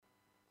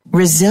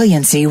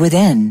Resiliency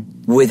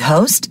Within, with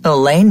host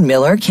Elaine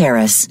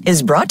Miller-Karras,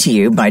 is brought to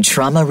you by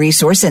Trauma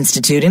Resource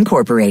Institute,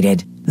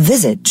 Incorporated.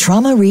 Visit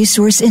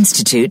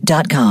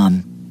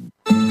traumaresourceinstitute.com.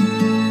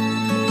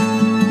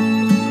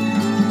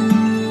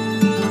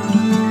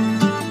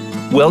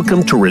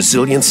 Welcome to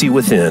Resiliency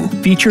Within,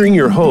 featuring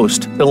your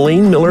host,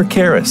 Elaine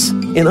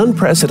Miller-Karras. In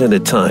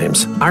unprecedented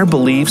times, our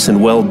beliefs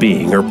and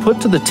well-being are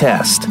put to the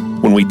test.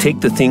 When we take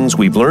the things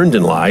we've learned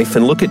in life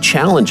and look at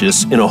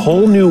challenges in a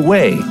whole new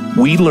way,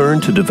 we learn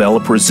to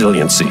develop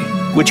resiliency,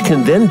 which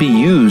can then be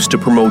used to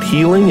promote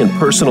healing and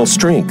personal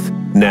strength.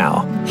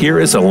 Now, here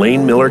is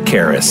Elaine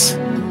Miller-Karras.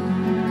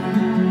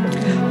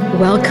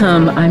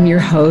 Welcome. I'm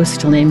your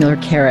host, Elaine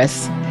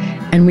Miller-Karras,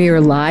 and we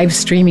are live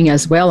streaming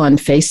as well on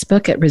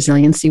Facebook at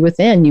Resiliency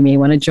Within. You may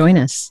want to join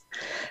us.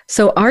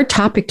 So our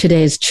topic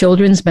today is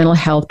children's mental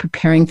health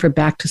preparing for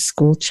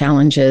back-to-school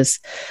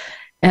challenges.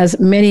 As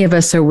many of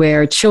us are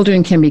aware,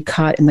 children can be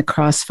caught in the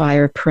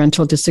crossfire of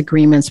parental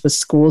disagreements with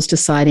schools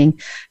deciding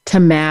to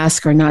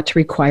mask or not to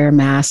require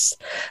masks.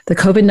 The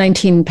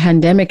COVID-19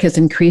 pandemic has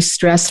increased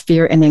stress,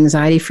 fear, and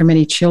anxiety for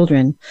many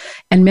children,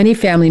 and many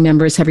family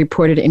members have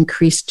reported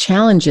increased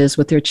challenges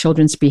with their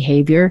children's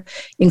behavior,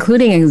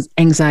 including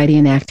anxiety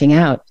and acting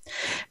out.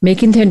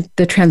 Making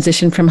the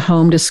transition from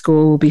home to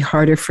school will be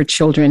harder for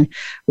children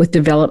with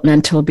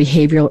developmental,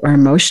 behavioral, or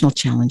emotional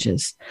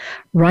challenges.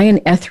 Ryan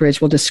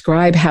Etheridge will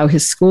describe how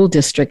his school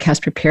district has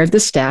prepared the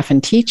staff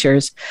and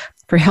teachers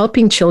for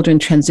helping children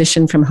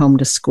transition from home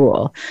to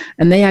school.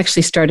 And they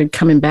actually started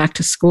coming back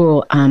to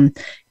school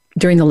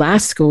during the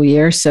last school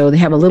year, so they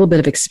have a little bit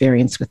of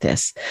experience with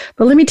this.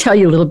 But let me tell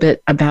you a little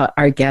bit about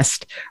our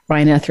guest,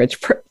 Ryan Etheridge.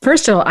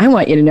 First of all, I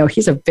want you to know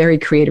he's a very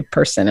creative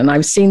person, and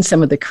I've seen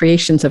some of the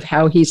creations of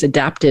how he's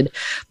adapted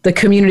the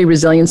community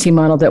resiliency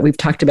model that we've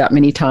talked about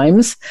many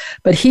times.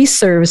 But he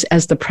serves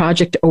as the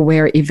Project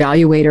Aware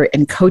evaluator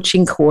and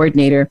coaching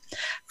coordinator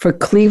for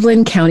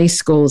Cleveland County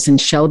Schools in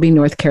Shelby,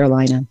 North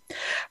Carolina.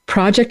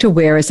 Project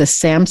Aware is a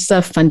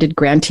SAMHSA-funded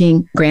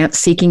grant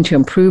seeking to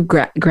improve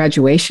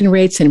graduation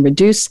rates and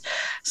reduce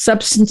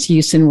substance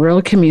use in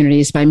rural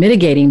communities by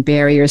mitigating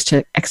barriers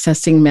to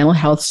accessing mental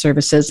health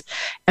services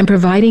and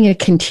providing a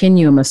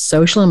continuum of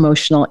social,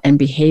 emotional, and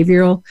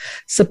behavioral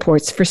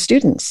supports for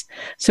students.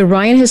 So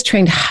Ryan has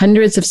trained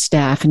hundreds of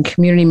staff and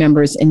community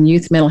members in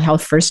youth mental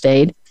health first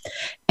aid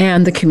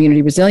and the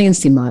community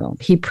resiliency model.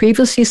 He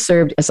previously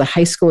served as a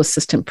high school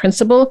assistant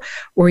principal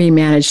where he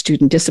managed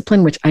student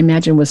discipline, which I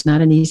imagine was not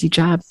an easy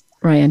job,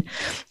 Ryan.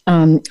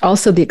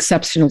 Also the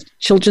exceptional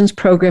children's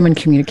program and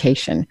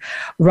communication.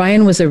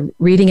 Ryan was a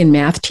reading and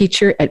math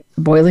teacher at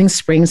Boiling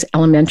Springs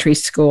Elementary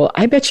School.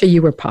 I bet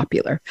you were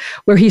popular,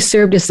 where he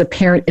served as the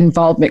parent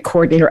involvement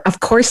coordinator. Of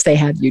course they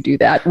had you do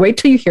that. Wait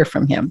till you hear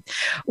from him.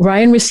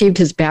 Ryan received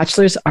his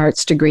bachelor's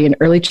arts degree in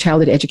early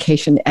childhood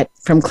education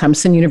from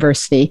Clemson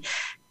University.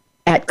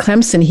 At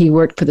Clemson, he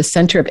worked for the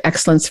Center of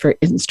Excellence for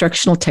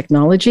Instructional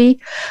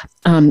Technology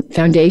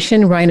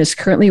Foundation. Ryan is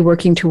currently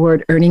working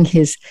toward earning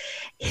his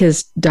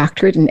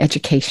doctorate in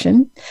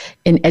educational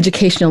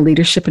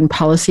leadership and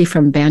policy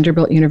from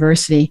Vanderbilt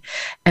University.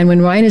 And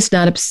when Ryan is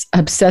not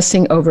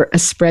obsessing over a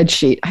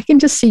spreadsheet, I can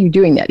just see you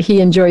doing that. He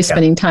enjoys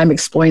spending time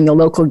exploring the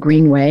local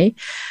greenway,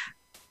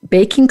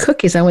 baking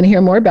cookies. I want to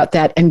hear more about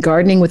that, and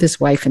gardening with his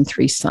wife and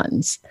 3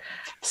 sons.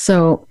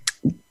 So,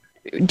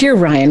 dear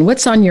Ryan,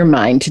 what's on your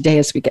mind today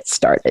as we get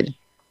started?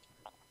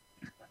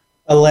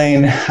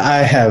 Elaine, I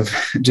have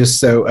just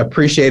so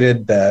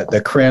appreciated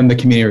the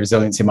community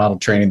resiliency model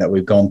training that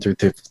we've gone through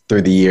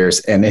the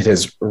years, and it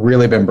has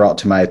really been brought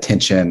to my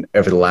attention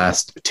over the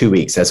last 2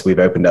 weeks as we've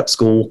opened up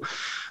school.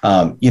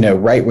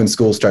 Right when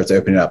school starts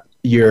opening up,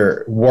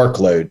 your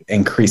workload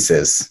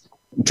increases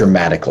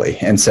dramatically.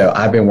 And so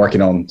I've been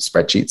working on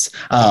spreadsheets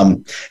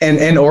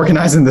and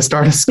organizing the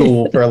start of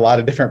school for a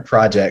lot of different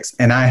projects.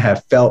 And I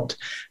have felt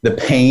the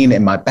pain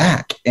in my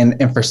back.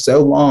 And for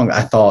so long,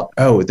 I thought,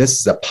 oh, this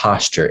is a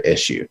posture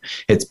issue.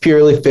 It's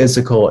purely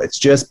physical. It's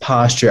just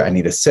posture. I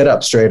need to sit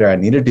up straighter. I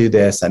need to do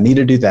this. I need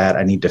to do that.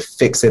 I need to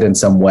fix it in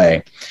some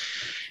way.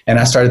 And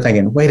I started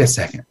thinking, wait a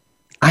second.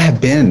 I have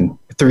been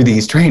through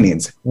these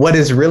trainings. What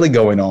is really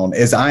going on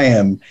is I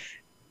am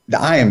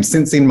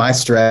sensing my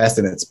stress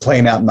and it's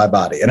playing out in my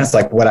body. And it's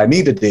like, what I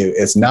need to do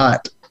is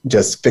not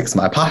just fix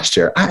my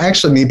posture. I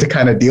actually need to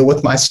kind of deal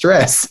with my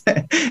stress.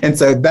 And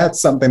so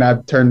that's something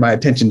I've turned my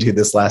attention to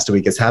this last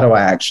week is how do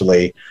I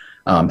actually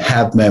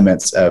have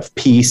moments of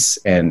peace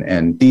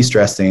and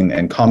de-stressing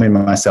and calming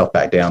myself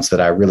back down so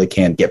that I really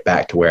can get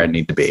back to where I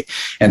need to be.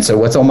 And so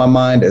what's on my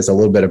mind is a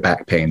little bit of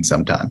back pain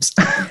sometimes.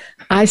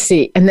 I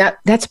see. And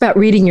that's about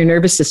reading your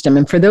nervous system.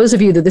 And for those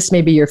of you that this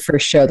may be your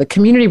first show, the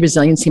community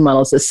resiliency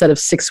model is a set of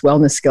 6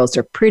 wellness skills.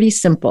 They're pretty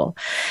simple.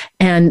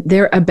 And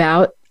they're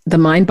about the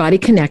mind-body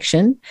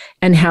connection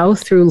and how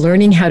through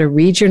learning how to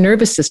read your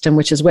nervous system,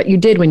 which is what you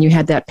did when you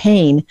had that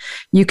pain,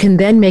 you can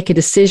then make a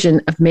decision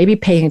of maybe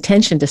paying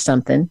attention to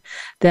something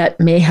that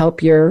may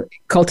help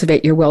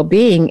cultivate your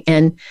well-being.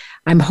 And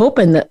I'm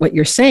hoping that what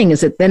you're saying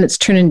is that then it's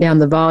turning down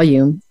the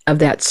volume of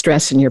that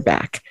stress in your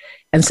back.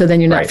 And so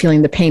then you're not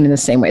feeling the pain in the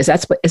same way. Is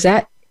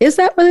that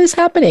what is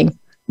happening?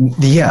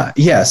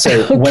 Yeah. So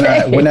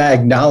Okay. when I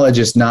acknowledge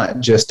it's not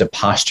just a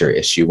posture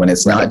issue, when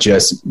it's not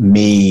just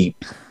me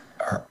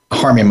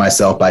harming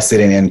myself by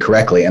sitting in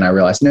correctly, and I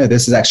realize, no,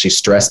 this is actually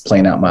stress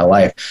playing out my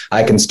life,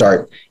 I can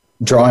start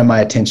drawing my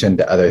attention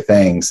to other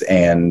things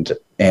and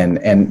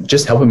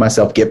just helping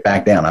myself get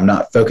back down. I'm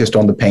not focused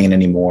on the pain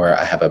anymore.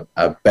 I have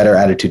a better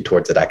attitude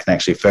towards it. I can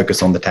actually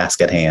focus on the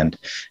task at hand.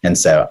 And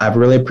so I've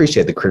really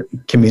appreciated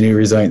the community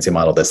resiliency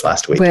model this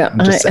last week.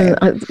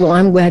 Well,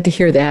 I'm glad to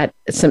hear that.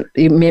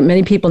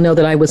 Many people know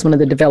that I was one of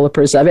the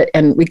developers of it,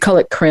 and we call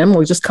it CRIM.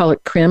 We'll just call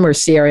it CRIM or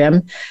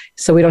CRM,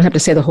 so we don't have to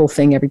say the whole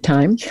thing every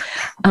time.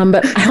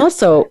 But I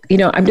also,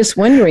 I'm just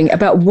wondering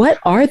about what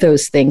are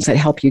those things that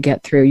help you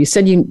get through? You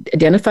said you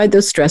identified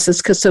those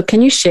stresses. So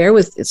can you share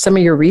with some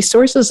of your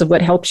resources of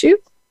what helps you?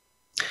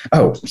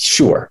 Oh,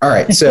 sure. All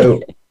right. So,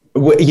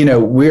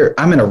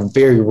 I'm in a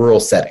very rural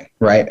setting,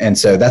 right? And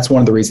so that's one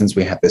of the reasons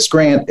we have this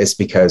grant is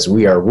because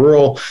we are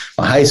rural.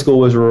 My high school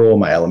was rural.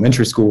 My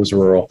elementary school was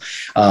rural.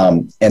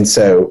 And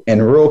so in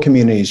rural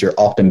communities, you're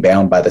often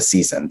bound by the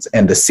seasons.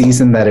 And the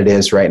season that it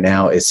is right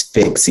now is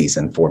fig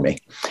season for me.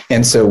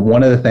 And so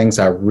one of the things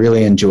I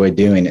really enjoy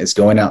doing is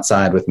going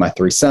outside with my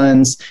 3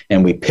 sons,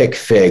 and we pick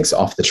figs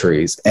off the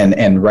trees.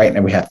 And right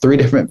now we have 3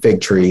 different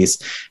fig trees.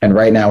 And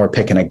right now we're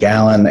picking a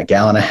gallon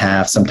and a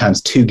half,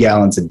 sometimes 2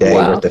 gallons a day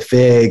worth of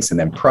figs, and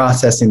then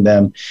processing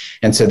them.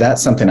 And so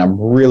that's something I'm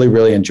really,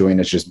 really enjoying,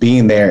 is just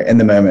being there in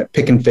the moment,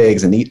 picking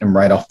figs and eating them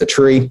right off the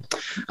tree.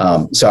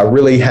 So I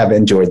really have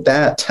enjoyed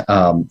that.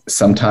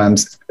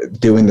 Sometimes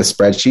doing the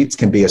spreadsheets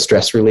can be a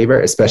stress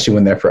reliever, especially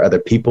when they're for other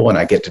people and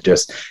I get to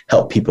just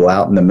help people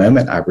out in the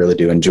moment. I really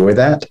do enjoy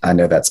that. I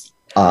know that's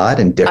odd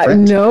and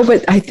different. No,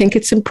 but I think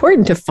it's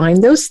important to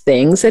find those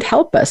things that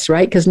help us,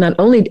 right? Because not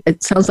only,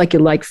 it sounds like you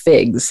like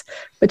figs,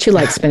 but you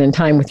like spending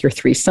time with your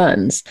 3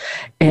 sons.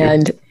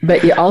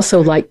 But you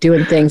also like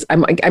doing things.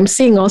 I'm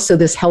seeing also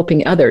this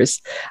helping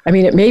others. I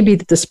mean, it may be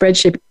that the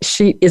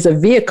spreadsheet is a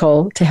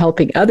vehicle to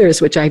helping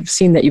others, which I've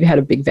seen that you've had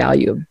a big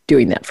value of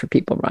doing that for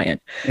people, Ryan.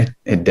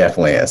 It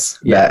definitely is.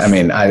 Yes.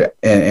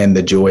 And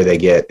the joy they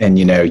get, and,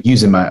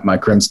 using my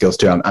CRIM skills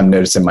too, I'm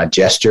noticing my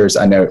gestures.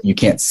 I know you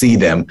can't see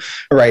them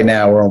right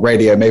now. We're on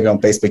radio, maybe on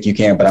Facebook you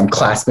can, but I'm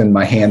clasping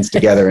my hands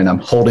together and I'm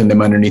holding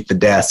them underneath the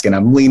desk and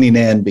I'm leaning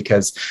in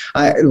because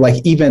I like,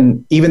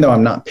 even though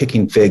I'm not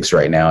picking figs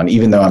right now, and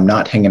even though I'm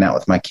not hanging out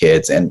with my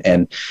kids,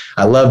 and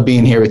I love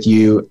being here with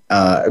you,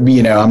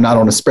 I'm not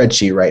on a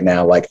spreadsheet right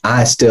now. Like,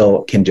 I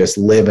still can just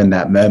live in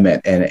that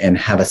moment and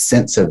have a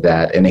sense of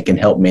that. And it can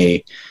help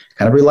me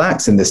kind of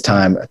relax in this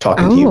time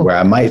talking to you, where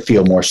I might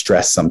feel more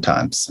stressed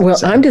sometimes. Well,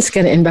 I'm just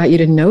going to invite you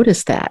to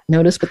notice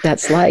what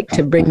that's like,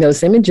 to bring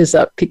those images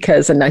up,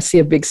 and I see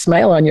a big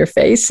smile on your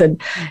face.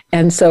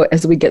 And so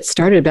as we get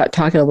started about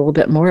talking a little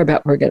bit more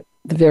about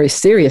the very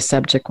serious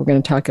subject we're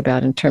going to talk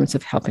about in terms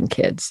of helping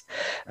kids.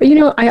 But,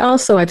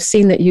 I've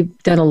seen that you've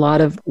done a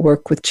lot of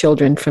work with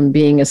children, from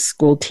being a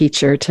school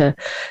teacher to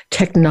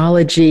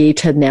technology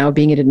to now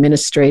being an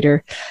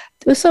administrator.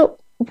 So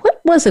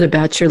what was it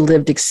about your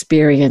lived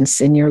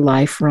experience in your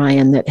life,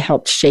 Ryan, that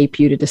helped shape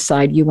you to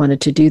decide you wanted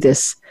to do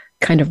this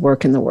kind of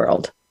work in the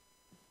world?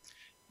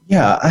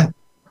 Yeah,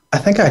 I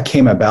think I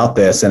came about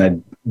this in a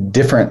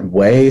different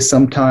way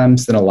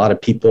sometimes than a lot of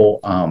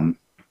people.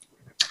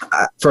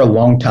 For a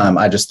long time,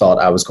 I just thought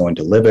I was going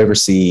to live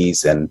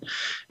overseas and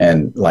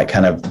like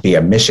kind of be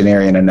a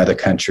missionary in another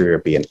country or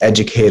be an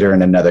educator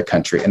in another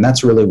country. And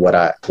that's really what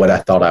I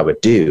thought I would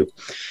do.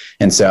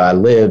 And so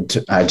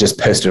I just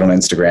posted on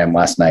Instagram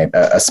last night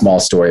a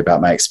small story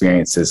about my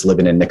experiences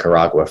living in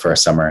Nicaragua for a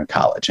summer in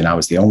college. And I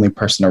was the only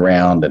person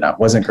around, and I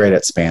wasn't great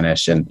at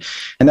Spanish. And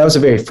that was a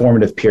very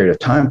formative period of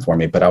time for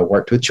me. But I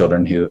worked with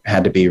children who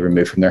had to be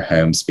removed from their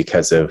homes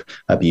because of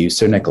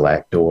abuse or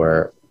neglect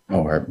or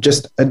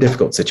just a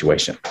difficult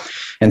situation.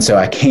 And so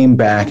I came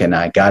back and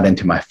I got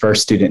into my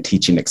first student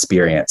teaching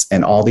experience,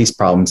 and all these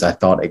problems I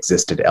thought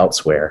existed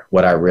elsewhere.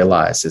 What I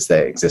realized is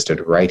they existed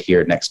right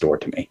here next door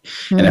to me.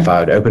 Mm-hmm. And if I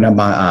would open up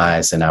my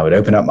eyes and I would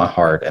open up my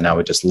heart and I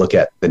would just look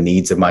at the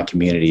needs of my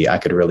community, I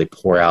could really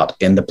pour out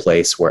in the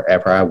place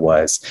wherever I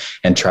was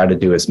and try to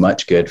do as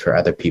much good for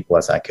other people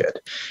as I could.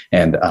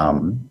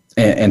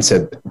 And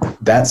so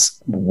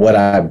that's what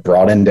I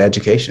brought into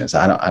education. Is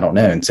I don't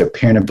know. And so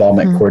parent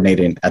involvement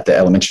coordinating at the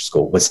elementary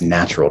school was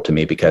natural to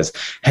me because,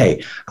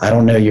 hey, I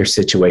don't know your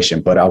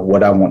situation, but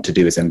what I want to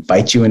do is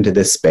invite you into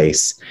this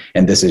space,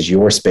 and this is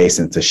your space,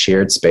 and it's a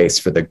shared space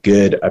for the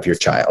good of your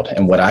child.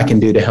 And what I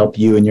can do to help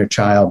you and your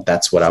child,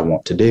 that's what I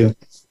want to do.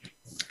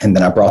 And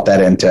then I brought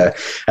that into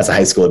as a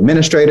high school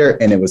administrator,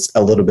 and it was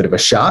a little bit of a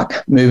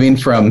shock moving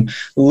from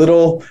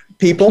little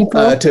people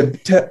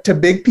to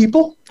big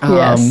people.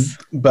 Yes.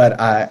 But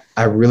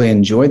I really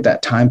enjoyed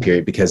that time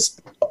period because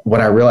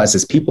what I realized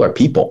is people are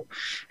people,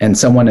 and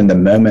someone in the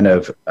moment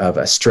of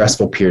a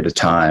stressful period of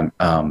time,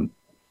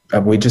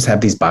 we just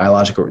have these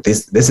biological,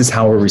 this is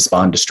how we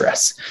respond to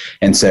stress.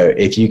 And so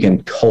if you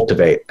can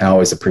cultivate, I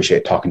always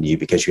appreciate talking to you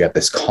because you have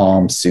this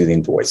calm,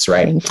 soothing voice,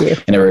 right? Thank you.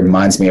 And it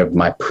reminds me of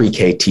my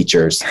pre-K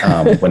teachers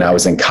when I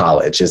was in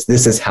college,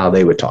 this is how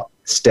they would talk.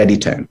 steady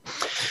tone.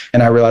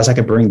 And I realized I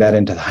could bring that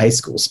into the high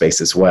school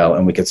space as well.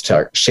 And we could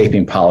start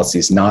shaping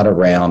policies not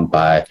around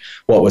by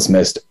what was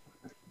most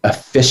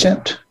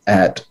efficient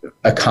at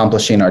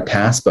accomplishing our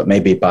task, but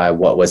maybe by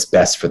what was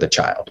best for the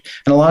child.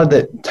 And a lot of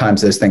the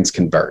times those things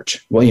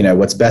converge. Well,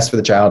 what's best for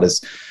the child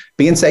is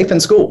being safe in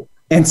school.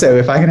 And so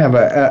if I can have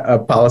a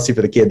policy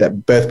for the kid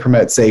that both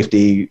promotes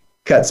safety,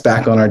 cuts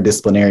back on our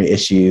disciplinary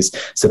issues,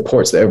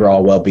 supports the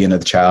overall well-being of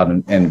the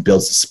child, and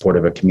builds the support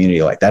of a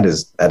community, like that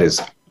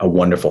is a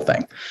wonderful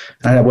thing.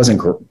 And I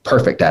wasn't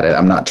perfect at it.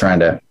 I'm not trying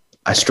to.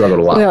 I struggled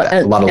a lot. Well,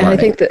 a lot of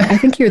learning. I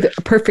think you're the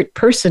perfect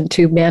person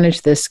to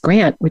manage this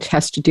grant, which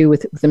has to do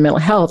with the mental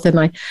health.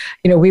 And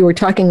we were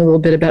talking a little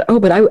bit about,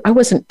 but I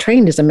wasn't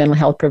trained as a mental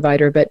health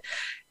provider, but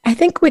I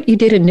think what you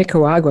did in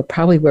Nicaragua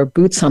probably were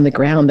boots on the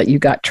ground that you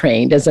got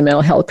trained as a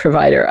mental health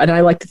provider. And I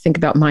like to think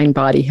about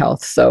mind-body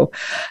health. So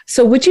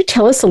would you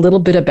tell us a little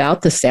bit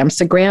about the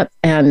SAMHSA grant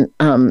and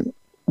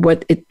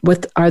what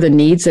are the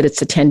needs that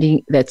it's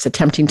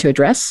attempting to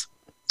address?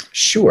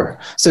 Sure.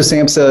 So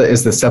SAMHSA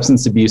is the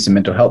Substance Abuse and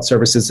Mental Health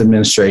Services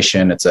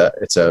Administration. It's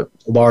a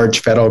large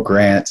federal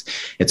grant.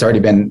 It's already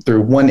been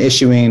through one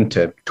issuing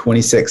to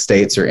 26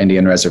 states or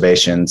Indian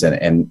reservations,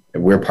 and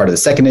we're part of the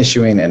second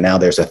issuing, and now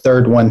there's a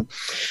third one.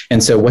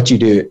 And so what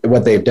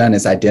they've done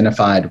is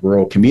identified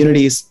rural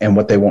communities, and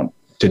what they want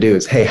to do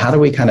is, hey, how do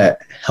we kind of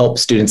help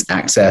students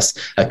access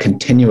a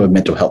continuum of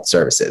mental health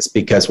services?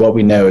 Because what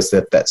we know is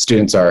that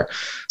students are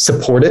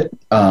supported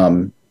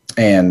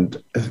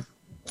and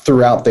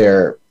throughout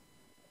their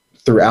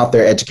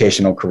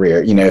educational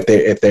career,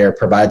 if they're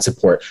provide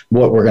support,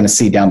 what we're going to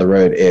see down the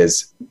road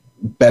is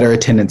better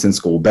attendance in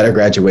school, better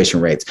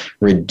graduation rates,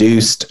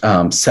 reduced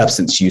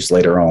substance use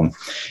later on.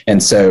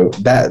 And so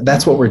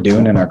that's what we're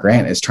doing in our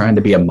grant, is trying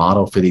to be a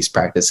model for these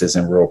practices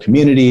in rural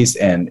communities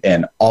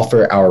and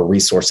offer our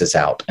resources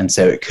out. And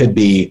so it could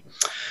be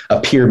a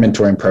peer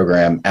mentoring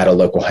program at a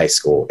local high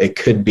school. It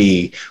could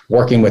be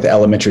working with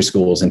elementary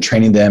schools and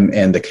training them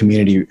in the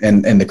community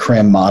and the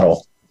CRIM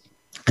model,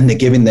 and they're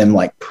giving them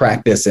like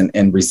practice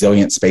and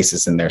resilient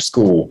spaces in their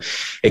school.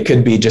 It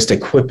could be just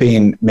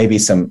equipping maybe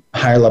some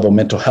higher level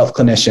mental health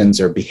clinicians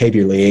or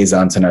behavior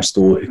liaisons in our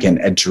school who can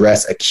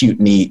address acute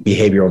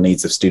behavioral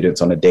needs of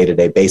students on a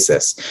day-to-day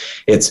basis.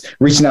 It's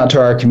reaching out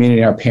to our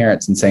community and our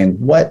parents and saying,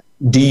 what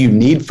do you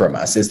need from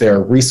us? Is there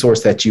a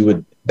resource that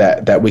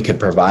that we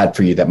could provide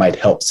for you that might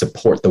help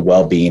support the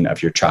well-being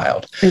of your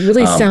child? It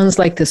really sounds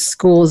like the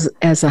schools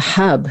as a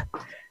hub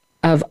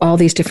of all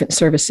these different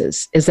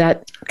services. Is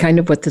that kind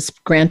of what this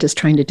grant is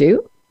trying to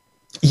do?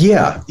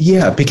 Yeah,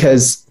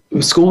 because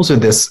schools are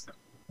this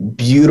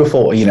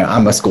beautiful,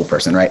 I'm a school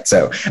person, right?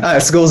 So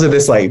schools are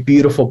this like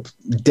beautiful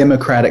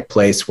democratic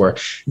place where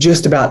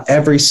just about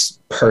every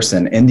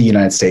person in the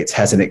United States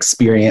has an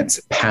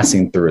experience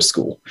passing through a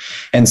school.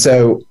 And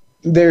so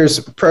there's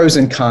pros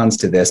and cons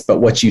to this, but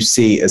what you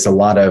see is a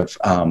lot of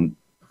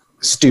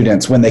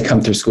students, when they come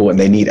through school and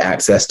they need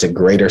access to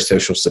greater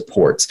social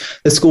supports,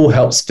 the school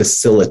helps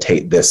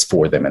facilitate this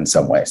for them in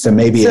some way. So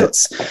maybe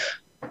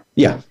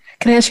yeah.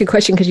 Can I ask you a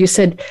question? Because you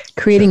said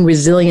creating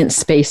resilient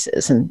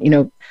spaces. And,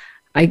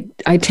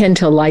 I tend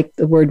to like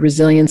the word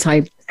resilience.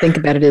 I think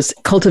about it as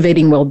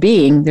cultivating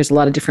well-being. There's a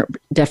lot of different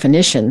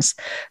definitions.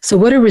 So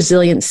what are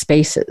resilient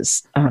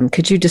spaces?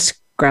 Could you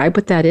describe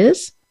what that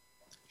is?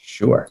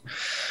 Sure.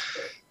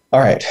 All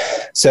right.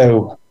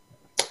 So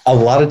a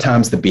lot of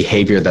times the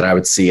behavior that I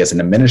would see as an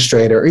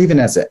administrator or even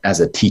as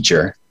a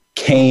teacher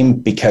came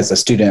because a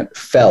student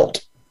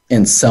felt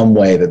in some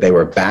way that they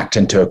were backed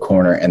into a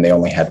corner and they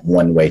only had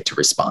one way to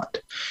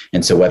respond.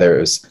 And so whether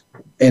it was,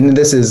 and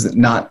this is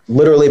not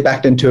literally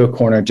backed into a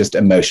corner, just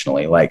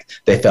emotionally, like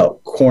they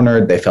felt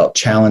cornered, they felt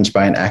challenged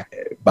by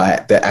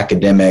the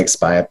academics,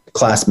 by a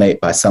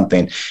classmate, by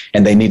something,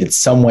 and they needed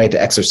some way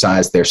to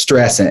exercise their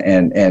stress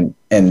and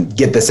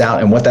get this out.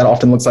 And what that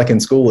often looks like in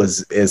school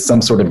is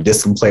some sort of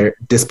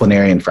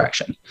disciplinary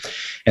infraction.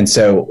 And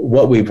so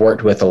what we've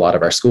worked with a lot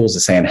of our schools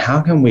is saying,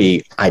 how can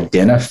we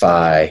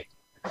identify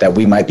that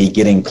we might be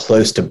getting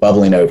close to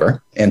bubbling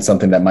over and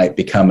something that might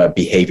become a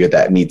behavior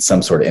that needs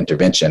some sort of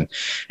intervention,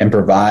 and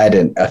provide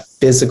a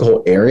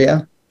physical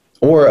area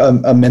or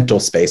a mental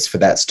space for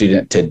that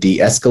student to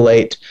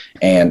de-escalate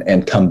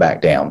and come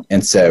back down.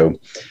 And so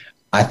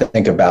I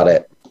think about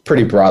it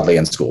pretty broadly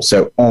in school.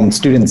 So on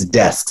students'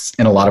 desks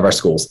in a lot of our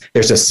schools,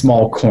 there's a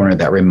small corner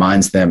that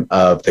reminds them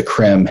of the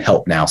CRIM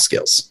Help Now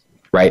skills.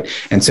 Right.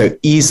 And so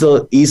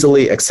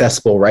easily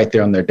accessible right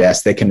there on their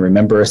desk, they can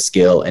remember a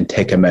skill and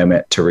take a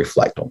moment to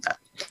reflect on that.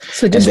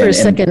 So just for a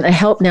second, a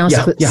help now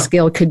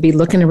skill could be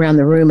looking around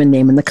the room and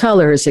naming the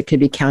colors. It could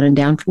be counting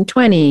down from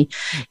 20.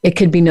 It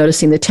could be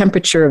noticing the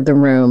temperature of the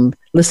room,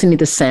 listening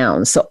to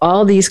sounds. So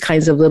all these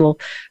kinds of little,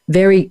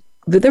 very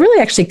they're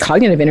really actually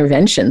cognitive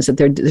interventions, that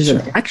there's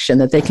an action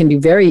that they can do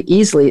very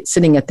easily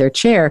sitting at their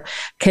chair,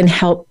 can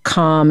help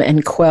calm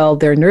and quell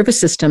their nervous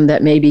system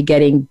that may be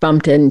getting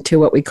bumped into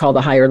what we call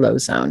the high or low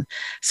zone.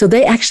 So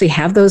they actually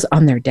have those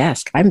on their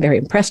desk. I'm very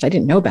impressed. I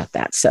didn't know about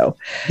that. So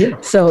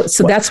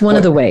that's one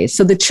of the ways.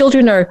 So the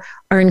children are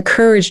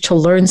encouraged to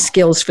learn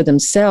skills for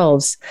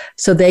themselves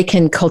so they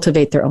can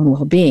cultivate their own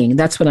well-being.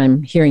 That's what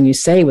I'm hearing you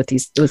say with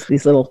these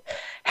little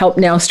help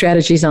now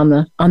strategies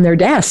on their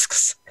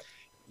desks.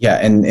 Yeah.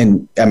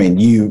 And I mean,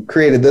 you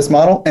created this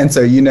model, and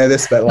so you know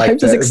this, but like I'm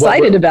just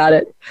excited about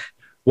it.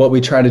 What we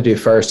try to do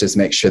first is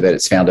make sure that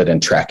it's founded in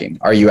tracking.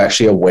 Are you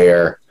actually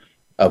aware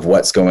of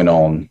what's going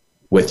on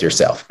with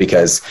yourself?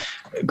 Because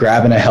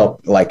grabbing a help,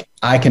 like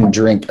I can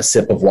drink a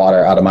sip of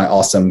water out of my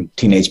awesome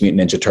Teenage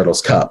Mutant Ninja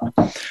Turtles cup,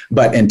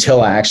 but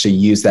until I actually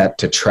use that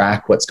to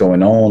track what's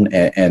going on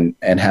and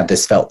have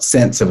this felt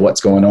sense of what's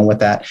going on with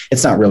that,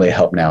 it's not really a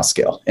help now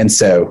skill. And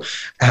so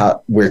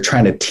how we're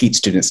trying to teach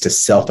students to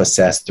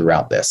self-assess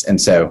throughout this. And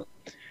so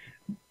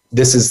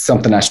this is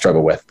something I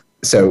struggle with.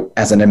 So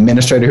as an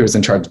administrator who's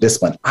in charge of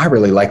discipline, I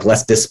really like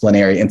less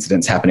disciplinary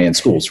incidents happening in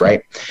schools,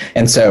 right?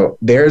 And so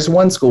there's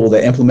one school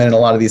that implemented a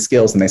lot of these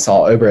skills, and they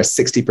saw over a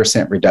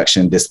 60%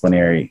 reduction in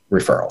disciplinary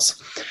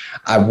referrals.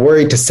 I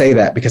worry to say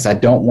that because I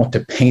don't want to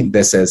paint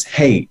this as,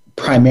 hey,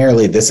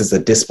 primarily this is a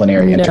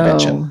disciplinary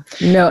intervention.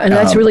 No, and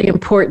that's really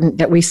important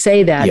that we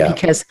say that,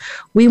 because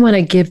we want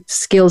to give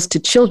skills to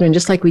children,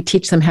 just like we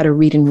teach them how to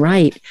read and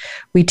write.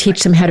 We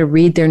teach them how to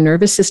read their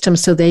nervous system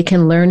so they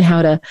can learn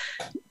how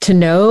to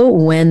know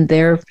when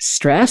they're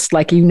stressed.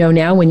 Like,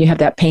 now when you have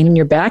that pain in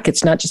your back,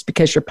 it's not just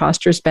because your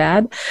posture's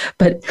bad,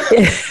 but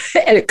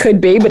and it could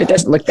be, but it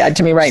doesn't look bad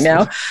to me right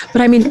now.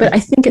 But I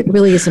think it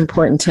really is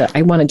important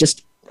I want to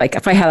just, like,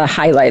 if I had a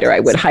highlighter, I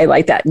would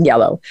highlight that in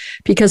yellow,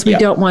 because we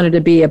don't want it to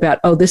be about,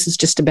 this is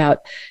just about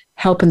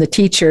helping the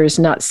teachers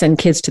not send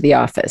kids to the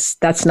office.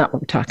 That's not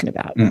what we're talking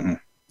about. Mm-mm.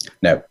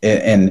 No.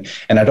 And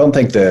I don't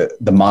think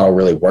the model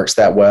really works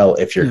that well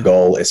if your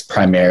goal is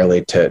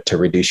primarily to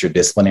reduce your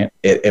discipline.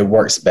 It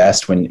works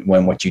best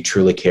when what you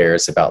truly care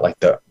is about like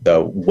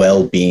the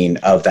well-being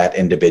of that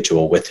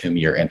individual with whom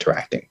you're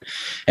interacting.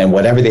 And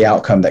whatever the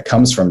outcome that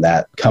comes from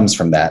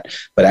that,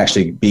 but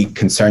actually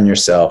concern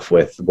yourself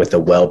with the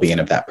well-being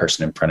of that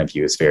person in front of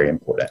you is very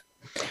important.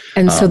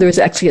 And so there's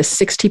actually a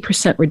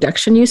 60%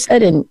 reduction, you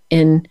said,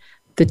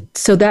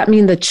 so that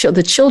means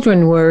the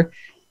children were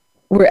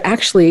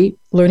actually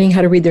learning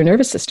how to read their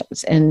nervous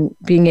systems and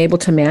being able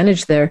to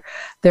manage their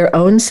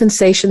own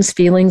sensations,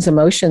 feelings,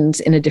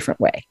 emotions in a different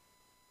way.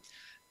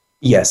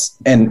 Yes.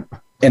 And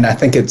I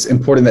think it's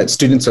important that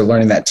students are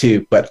learning that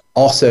too, but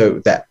also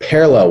that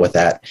parallel with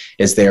that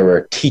is there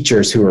were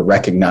teachers who were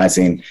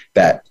recognizing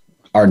that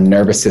our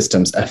nervous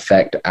systems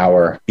affect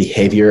our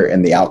behavior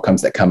and the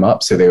outcomes that come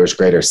up. So there was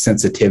greater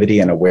sensitivity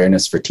and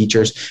awareness for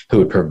teachers who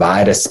would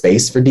provide a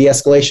space for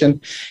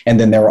de-escalation. And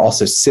then there were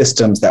also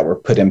systems that were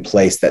put in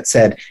place that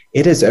said,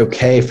 it is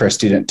okay for a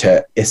student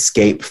to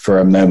escape for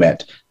a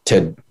moment,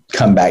 to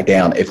come back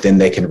down if then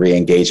they can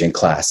re-engage in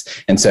class.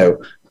 And so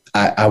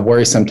I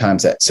worry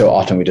sometimes that so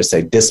often we just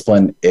say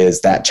discipline is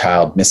that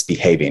child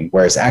misbehaving,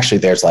 whereas actually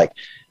there's like,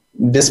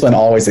 discipline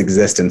always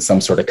exists in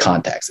some sort of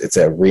context. It's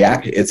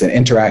an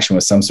interaction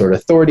with some sort of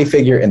authority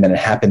figure, and then it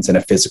happens in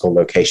a physical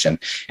location.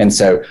 And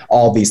so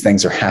all these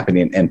things are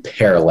happening in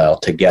parallel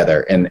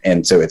together.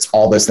 And so it's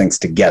all those things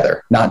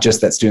together, not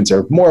just that students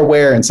are more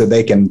aware and so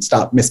they can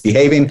stop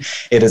misbehaving.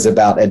 It is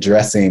about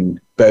addressing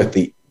both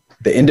the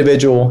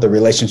individual, the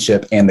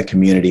relationship, and the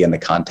community and the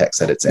context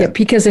that it's in. Yeah,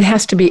 because it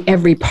has to be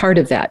every part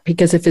of that,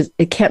 because if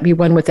it can't be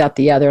one without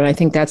the other. And I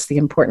think that's the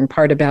important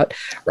part about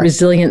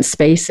resilient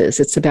spaces.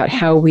 It's about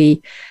how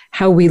we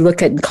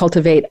look at and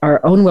cultivate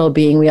our own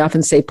well-being. We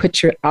often say,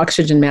 put your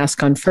oxygen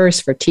mask on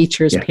first for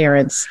teachers,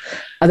 parents,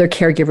 other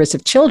caregivers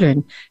of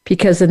children,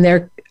 because then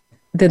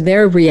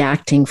they're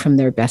reacting from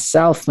their best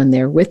self when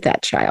they're with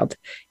that child.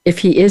 If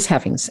he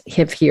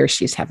or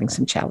she's having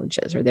some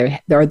challenges, or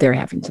they're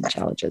having some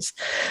challenges.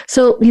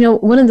 So,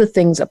 one of the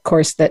things, of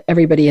course, that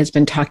everybody has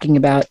been talking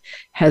about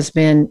has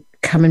been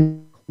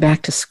coming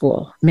back to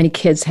school. Many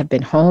kids have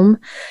been home.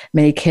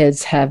 Many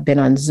kids have been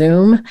on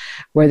Zoom,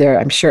 where they're,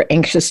 I'm sure,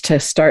 anxious to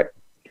start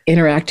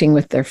interacting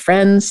with their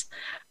friends.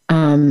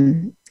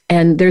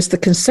 And there's the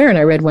concern.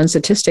 I read one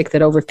statistic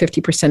that over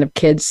 50% of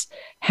kids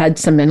had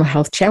some mental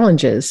health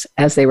challenges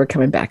as they were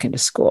coming back into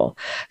school.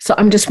 So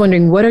I'm just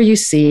wondering, what are you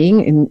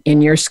seeing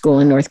in your school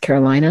in North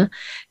Carolina?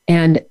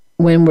 And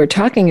when we're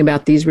talking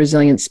about these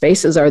resilient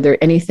spaces, are there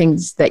any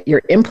things that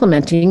you're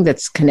implementing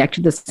that's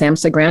connected to the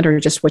SAMHSA grant, or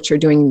just what you're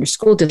doing in your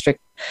school district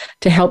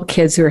to help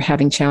kids who are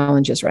having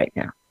challenges right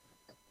now?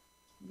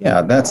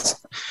 Yeah,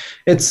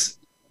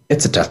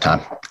 it's a tough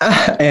time.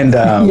 And,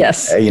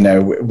 yes,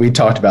 we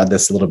talked about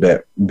this a little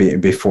bit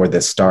before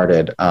this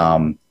started,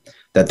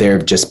 that there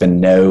have just been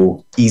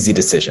no easy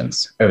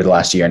decisions over the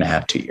last year and a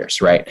half, 2 years,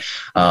 right?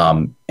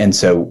 And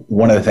so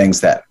one of the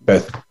things that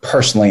both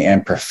personally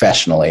and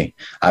professionally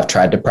I've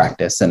tried to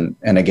practice, and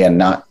again,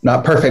 not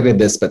perfect at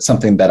this, but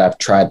something that I've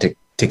tried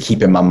to to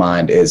keep in my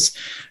mind is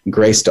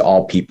grace to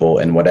all people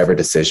in whatever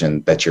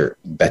decision that you're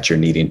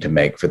needing to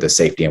make for the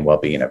safety and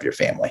well-being of your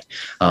family.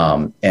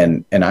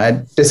 And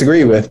I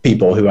disagree with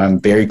people who I'm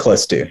very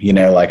close to.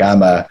 Like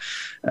I'm a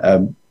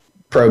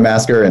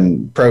pro-masker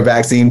and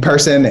pro-vaccine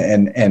person,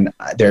 and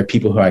there are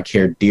people who I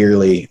care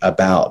dearly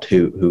about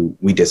who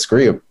we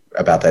disagree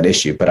about that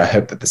issue. But I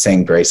hope that the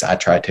same grace I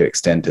try to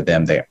extend to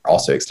them, they're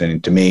also extending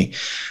to me.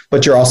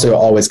 But you're also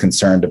always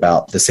concerned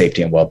about the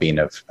safety and well-being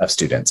of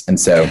students. And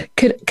so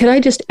could I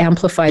just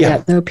amplify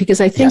that though?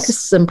 Because I think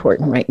this is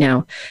important right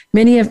now.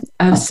 Many of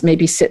us may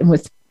be sitting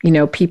with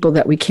people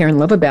that we care and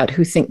love about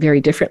who think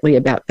very differently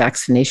about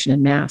vaccination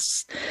and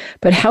masks.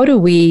 But how do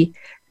we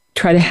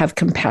try to have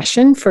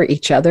compassion for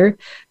each other?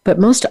 But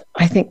most,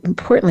 I think,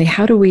 importantly,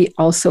 how do we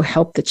also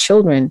help the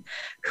children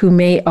who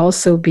may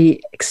also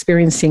be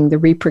experiencing the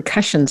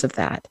repercussions of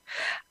that?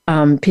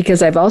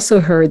 Because I've also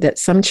heard that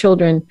some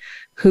children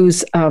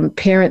whose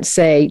parents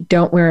say,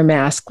 don't wear a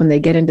mask, when they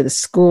get into the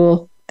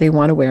school, they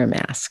want to wear a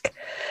mask.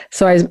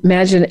 So I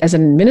imagine as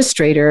an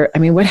administrator,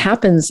 what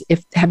happens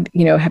if, have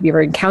you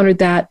ever encountered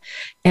that?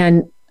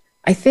 And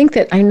I think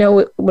that I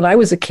know when I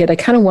was a kid, I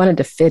kind of wanted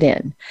to fit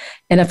in.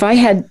 And if I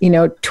had,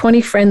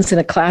 20 friends in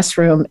a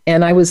classroom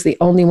and I was the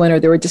only one,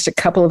 or there were just a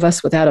couple of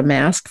us without a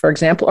mask, for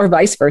example, or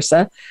vice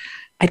versa,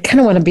 I'd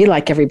kind of want to be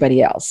like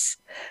everybody else.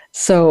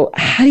 So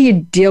how do you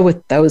deal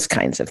with those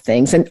kinds of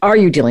things? And are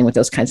you dealing with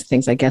those kinds of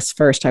things? I guess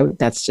first,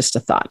 that's just a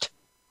thought.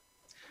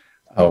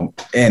 Oh,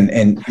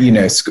 and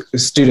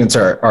students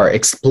are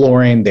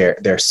exploring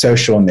their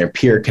social and their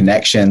peer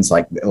connections.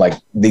 Like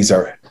these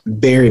are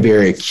very,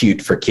 very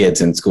acute for kids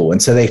in school. And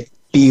so they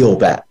feel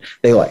that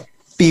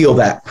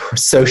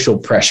social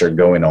pressure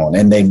going on,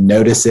 and they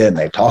notice it and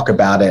they talk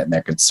about it and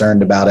they're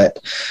concerned about it.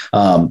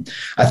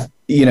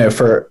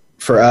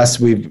 For us,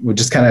 we've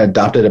just kind of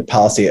adopted a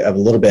policy of a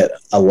little bit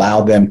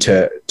allow them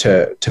to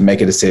make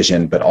a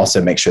decision, but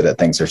also make sure that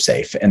things are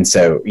safe. And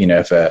so,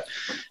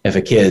 if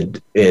a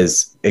kid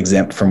is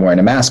exempt from wearing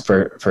a mask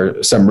for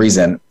some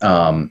reason,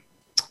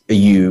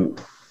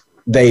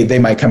 they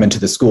might come into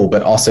the school,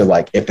 but also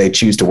like if they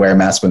choose to wear a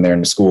mask when they're in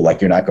the school,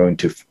 like you're not going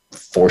to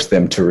force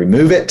them to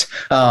remove it.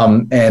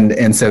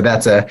 And so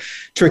that's a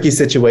tricky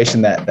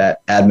situation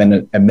that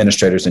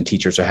administrators and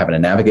teachers are having to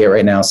navigate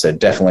right now. So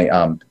definitely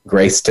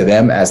grace to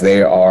them as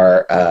they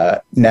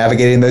are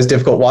navigating those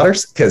difficult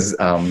waters, because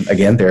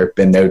again, there have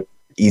been no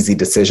easy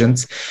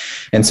decisions.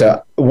 And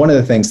so one of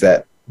the things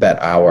that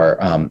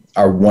our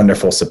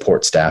wonderful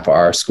support staff,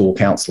 our school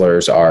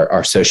counselors,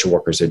 our social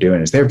workers are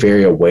doing is they're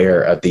very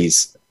aware of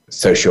these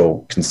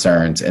social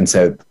concerns. And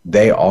so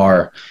they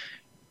are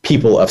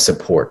people of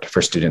support for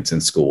students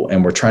in school.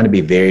 And we're trying to be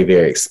very,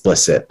 very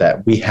explicit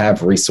that we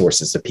have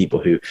resources of people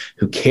who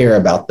care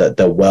about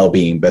the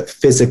well-being, both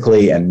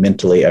physically and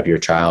mentally, of your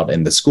child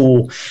in the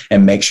school,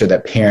 and make sure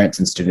that parents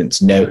and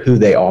students know who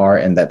they are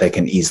and that they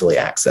can easily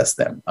access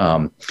them.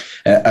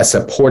 A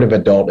supportive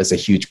adult is a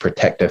huge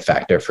protective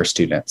factor for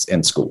students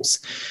in schools.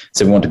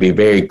 So we want to be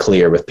very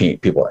clear with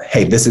people,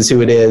 hey, this is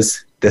who it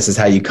is. This is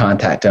how you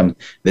contact them.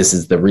 This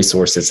is the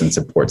resources and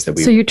supports that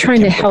we. So you're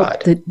trying to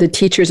help the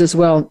teachers as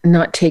well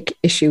not take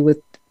issue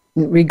with,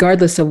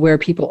 regardless of where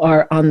people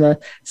are on the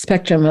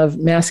spectrum of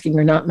masking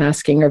or not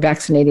masking, or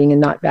vaccinating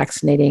and not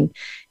vaccinating,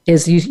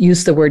 is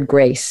use the word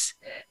grace,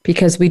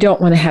 because we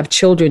don't want to have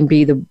children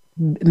be the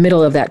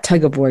middle of that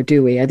tug of war,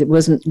 do we?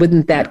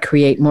 Wouldn't that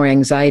create more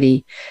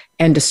anxiety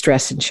and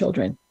distress in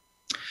children?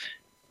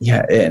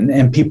 Yeah,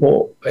 and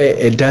people,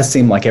 it does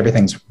seem like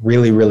everything's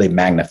really, really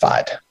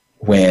magnified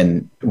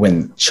when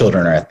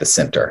children are at the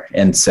center.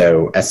 And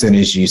so as soon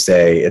as you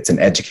say it's in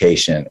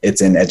education,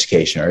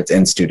 or it's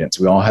in students,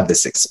 we all have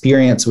this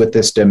experience with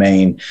this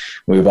domain.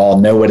 We've all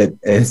know what it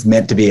is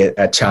meant to be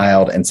a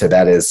child. And so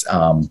that is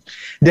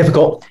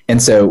difficult.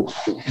 And so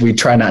we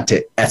try not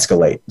to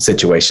escalate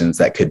situations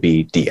that could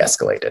be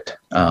de-escalated.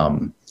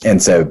 And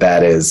so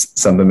that is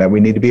something that we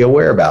need to be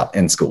aware about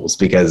in schools,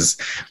 because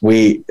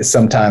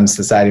sometimes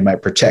society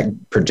might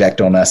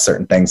project on us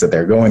certain things that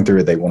they're going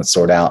through, they want to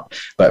sort out.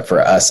 But for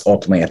us,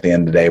 ultimately, at the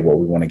end of the day, what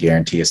we want to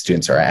guarantee is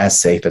students are as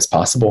safe as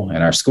possible in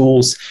our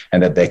schools,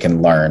 and that they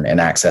can learn and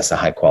access a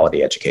high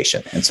quality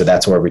education. And so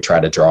that's where we try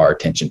to draw our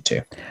attention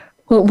to.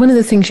 Well, one of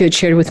the things you had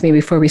shared with me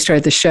before we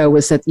started the show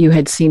was that you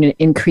had seen an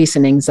increase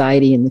in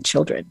anxiety in the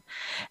children.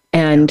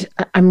 And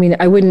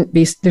I wouldn't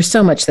be, there's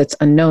so much that's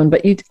unknown,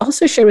 but you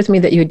also shared with me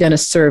that you had done a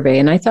survey.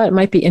 And I thought it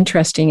might be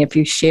interesting if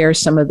you share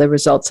some of the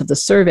results of the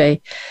survey,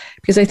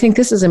 because I think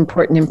this is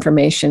important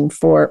information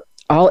for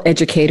all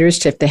educators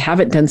to, if they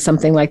haven't done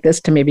something like this,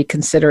 to maybe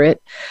consider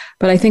it.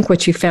 But I think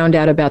what you found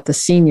out about the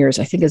seniors,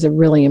 I think, is a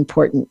really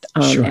important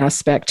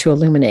aspect to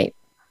illuminate.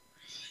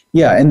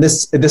 Yeah, and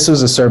this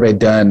was a survey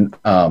done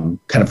kind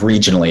of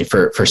regionally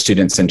for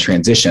students in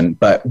transition.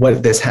 But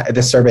what this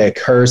survey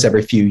occurs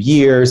every few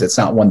years. It's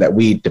not one that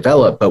we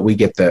develop, but we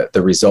get the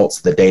results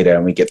of the data,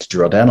 and we get to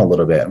drill down a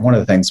little bit. And one of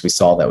the things we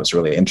saw that was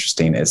really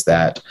interesting is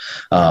that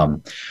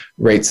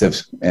rates of,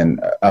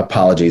 and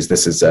apologies,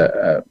 this is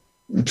a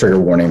trigger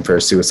warning for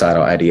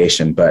suicidal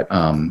ideation, but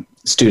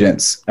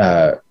students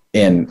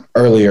in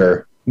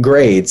earlier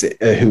grades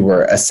who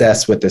were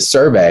assessed with this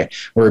survey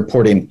were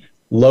reporting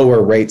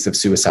lower rates of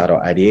suicidal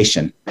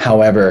ideation.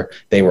 However,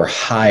 they were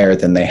higher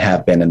than they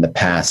have been in the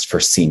past for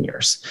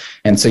seniors.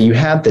 And so you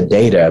have the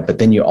data, but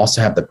then you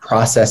also have the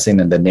processing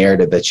and the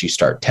narrative that you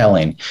start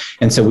telling.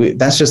 And so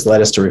that's just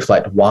led us to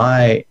reflect,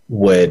 why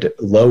would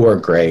lower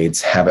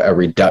grades have a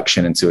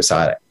reduction in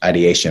suicide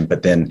ideation,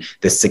 but then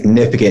the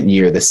significant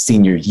year, the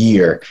senior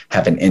year,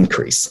 have an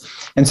increase?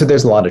 And so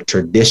there's a lot of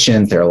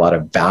traditions, there are a lot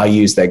of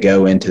values that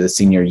go into the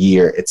senior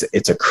year.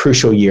 It's a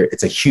crucial year.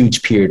 It's a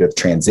huge period of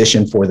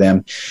transition for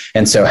them.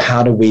 And so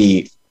how do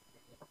we,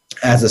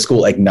 as a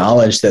school,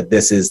 acknowledge that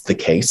this is the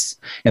case?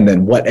 And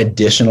then what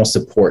additional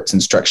supports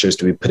and structures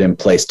do we put in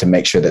place to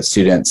make sure that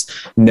students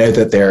know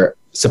that they're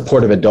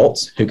supportive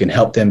adults who can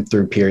help them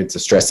through periods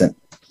of stress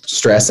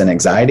and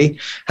anxiety?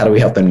 How do we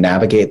help them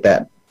navigate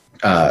that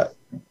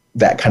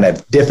kind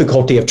of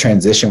difficulty of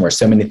transition where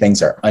so many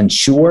things are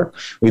unsure?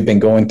 We've been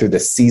going through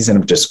this season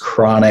of just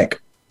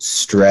chronic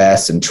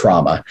stress and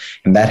trauma,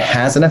 and that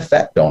has an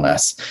effect on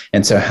us.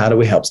 And so how do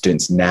we help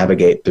students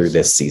navigate through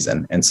this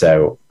season? And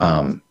so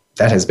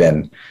that has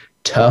been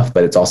tough,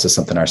 but it's also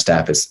something our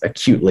staff is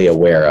acutely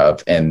aware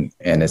of and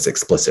is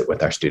explicit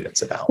with our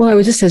students about. Well,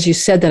 as you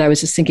said that, I was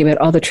just thinking about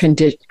all the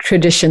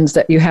traditions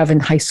that you have in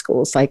high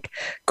schools, like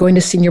going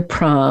to senior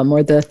prom,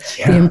 or the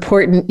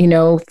important,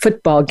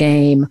 football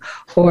game,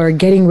 or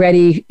getting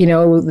ready,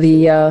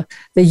 the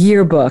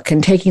yearbook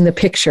and taking the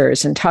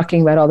pictures and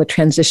talking about all the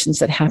transitions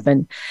that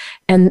happen.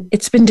 And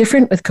it's been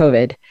different with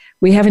COVID.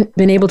 We haven't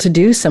been able to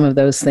do some of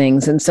those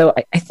things. And so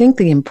I think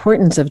the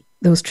importance of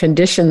those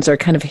traditions are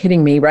kind of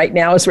hitting me right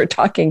now as we're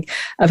talking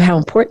of how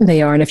important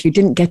they are. And if you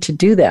didn't get to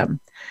do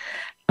them,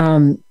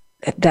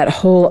 that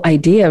whole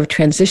idea of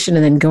transition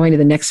and then going to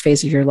the next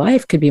phase of your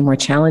life could be more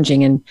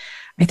challenging. And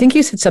I think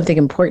you said something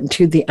important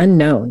too, the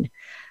unknown.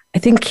 I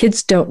think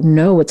kids don't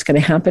know what's going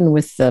to happen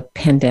with the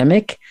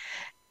pandemic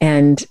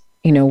and,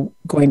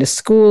 going to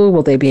school.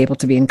 Will they be able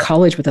to be in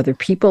college with other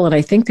people? And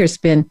I think there's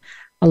been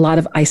a lot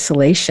of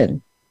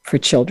isolation for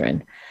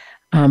children.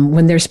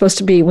 When they're supposed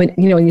to be, when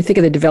you think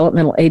of the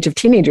developmental age of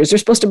teenagers, they're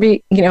supposed to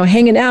be,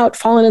 hanging out,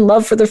 falling in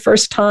love for the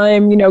first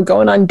time,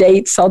 going on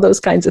dates, all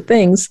those kinds of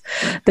things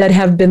that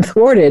have been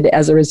thwarted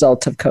as a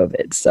result of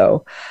COVID.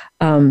 So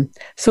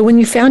when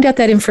you found out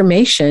that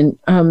information,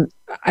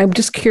 I'm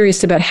just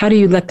curious about, how do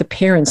you let the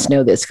parents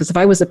know this? Because if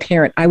I was a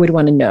parent, I would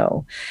want to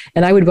know,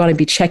 and I would want to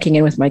be checking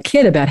in with my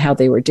kid about how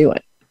they were doing.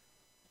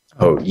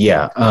 Oh,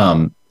 yeah.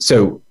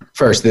 So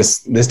first,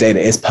 this data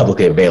is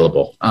publicly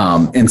available.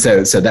 And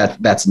so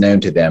that's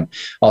known to them.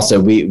 Also,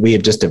 we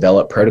have just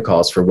developed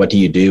protocols for what do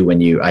you do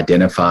when you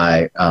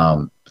identify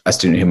a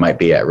student who might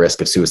be at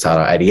risk of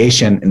suicidal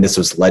ideation. And this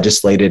was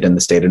legislated in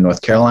the state of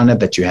North Carolina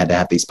that you had to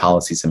have these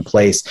policies in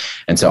place.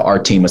 And so our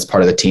team was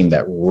part of the team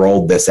that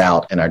rolled this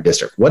out in our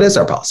district. What is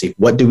our policy?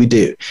 What do we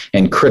do?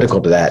 And critical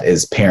to that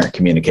is parent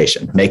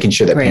communication, making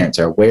sure that parents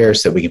are aware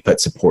so that we can put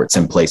supports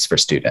in place for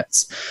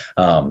students.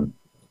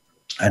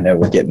 I know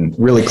we're getting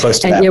really close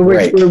to that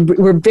break.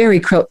 We're very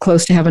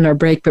close to having our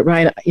break. But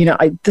Ryan,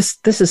 this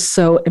is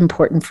so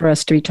important for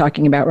us to be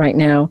talking about right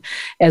now,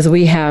 as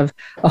we have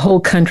a whole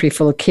country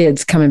full of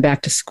kids coming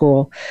back to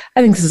school.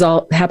 I think this is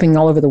all happening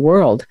all over the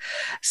world.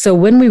 So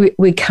when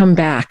we come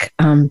back,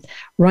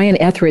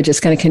 Ryan Etheridge is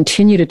going to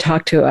continue to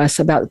talk to us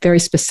about very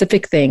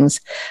specific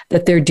things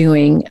that they're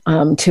doing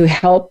to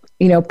help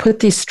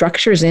put these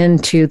structures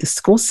into the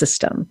school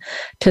system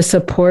to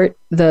support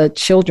the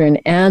children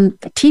and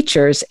the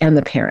teachers and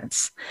the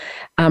parents.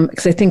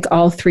 Because I think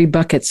all three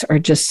buckets are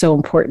just so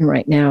important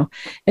right now.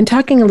 And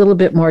talking a little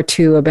bit more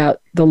too about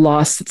the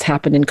loss that's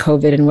happened in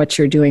COVID and what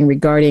you're doing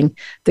regarding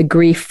the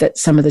grief that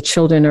some of the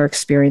children are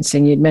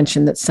experiencing. You'd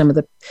mentioned that some of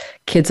the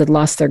kids had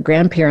lost their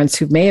grandparents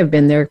who may have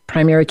been their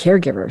primary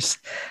caregivers.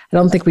 I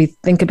don't think we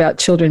think about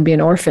children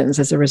being orphans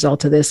as a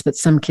result of this, but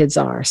some kids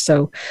are.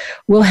 So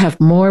we'll have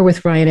more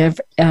with Ryan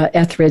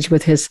Etheridge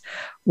with his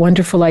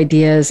wonderful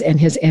ideas and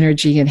his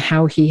energy and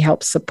how he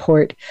helps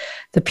support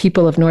the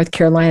people of North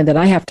Carolina. That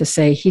I have to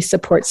say, he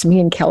supports me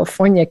in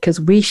California because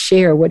we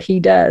share what he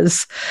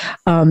does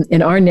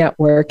in our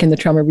network in the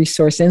Trauma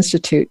Resource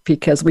Institute,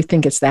 because we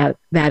think it's that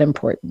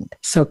important.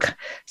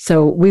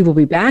 So we will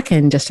be back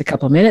in just a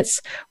couple of minutes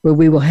where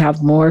we will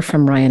have more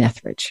from Ryan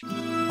Etheridge.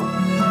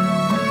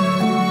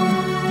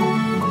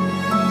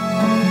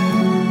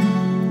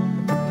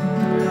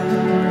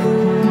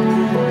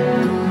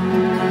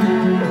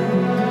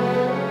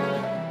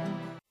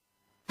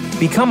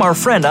 Become our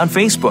friend on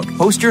Facebook.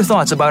 Post your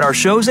thoughts about our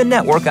shows and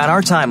network on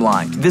our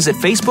timeline. Visit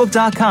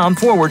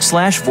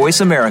facebook.com/Voice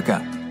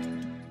America.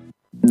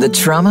 The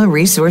Trauma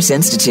Resource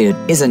Institute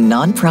is a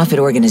nonprofit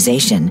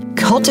organization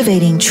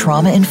cultivating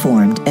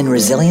trauma-informed and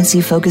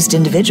resiliency-focused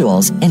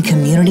individuals and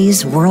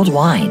communities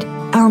worldwide.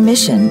 Our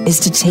mission is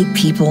to take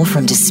people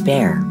from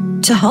despair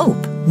to hope.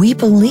 We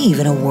believe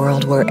in a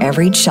world where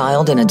every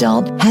child and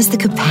adult has the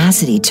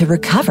capacity to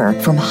recover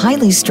from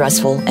highly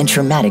stressful and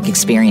traumatic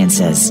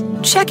experiences.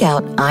 Check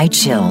out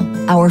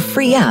iChill, our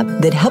free app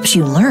that helps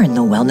you learn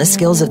the wellness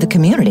skills of the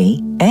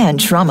community and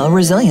trauma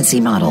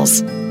resiliency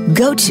models.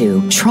 Go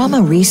to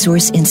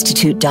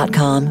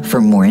traumaresourceinstitute.com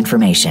for more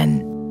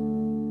information.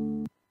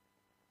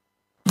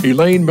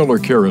 Elaine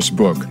Miller-Karras'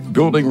 book,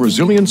 Building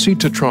Resiliency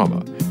to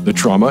Trauma, The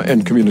Trauma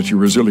and Community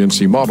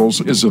Resiliency Models,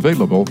 is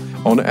available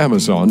on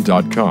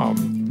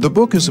Amazon.com. The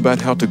book is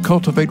about how to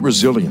cultivate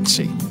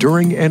resiliency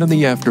during and in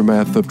the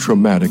aftermath of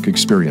traumatic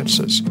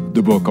experiences.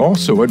 The book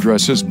also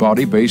addresses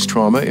body-based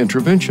trauma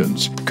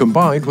interventions,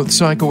 combined with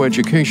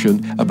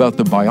psychoeducation about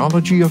the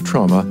biology of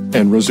trauma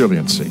and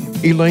resiliency.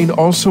 Elaine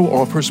also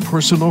offers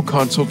personal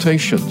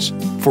consultations.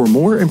 For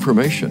more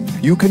information,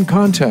 you can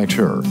contact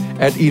her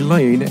at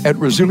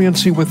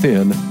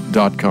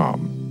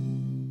elaine@resiliencywithin.com.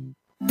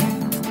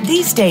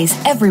 These days,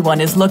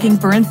 everyone is looking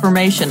for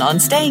information on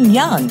staying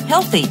young,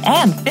 healthy,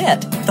 and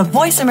fit. The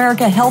Voice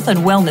America Health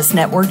and Wellness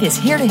Network is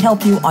here to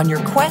help you on your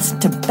quest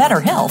to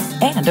better health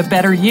and a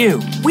better you.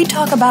 We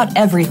talk about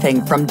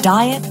everything from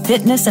diet,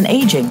 fitness, and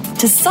aging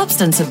to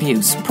substance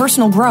abuse,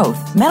 personal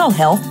growth, mental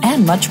health,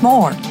 and much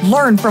more.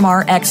 Learn from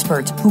our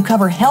experts who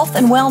cover health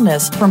and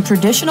wellness from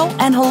traditional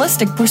and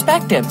holistic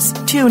perspectives.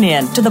 Tune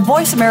in to the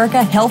Voice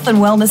America Health and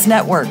Wellness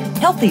Network.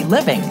 Healthy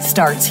living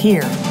starts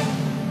here.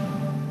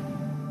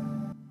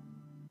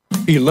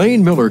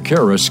 Elaine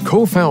Miller-Karras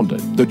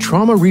co-founded the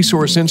Trauma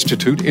Resource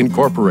Institute,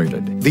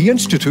 Incorporated. The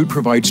Institute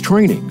provides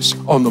trainings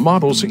on the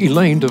models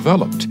Elaine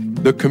developed,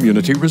 the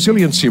Community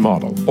Resiliency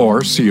Model,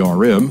 or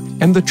CRM,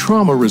 and the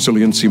Trauma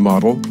Resiliency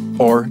Model,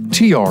 or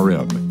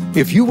TRM.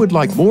 If you would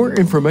like more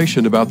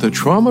information about the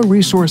Trauma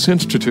Resource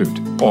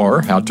Institute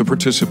or how to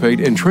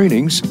participate in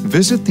trainings,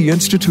 visit the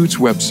Institute's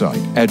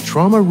website at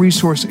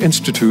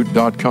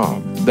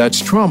traumaresourceinstitute.com. That's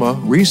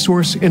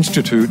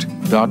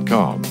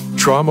traumaresourceinstitute.com.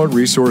 Trauma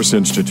Resource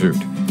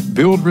Institute.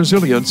 Build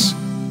resilience,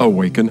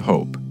 awaken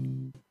hope.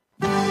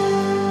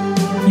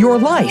 Your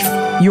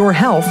life, your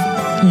health,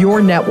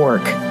 your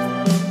network.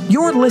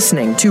 You're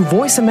listening to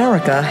Voice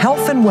America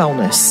Health and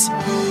Wellness.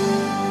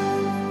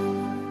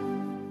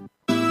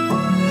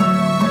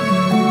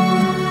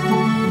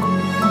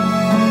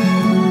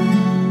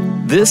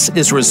 This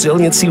is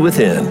Resiliency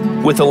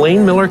Within with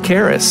Elaine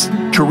Miller-Karras.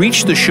 To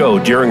reach the show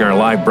during our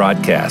live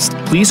broadcast,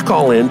 please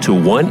call in to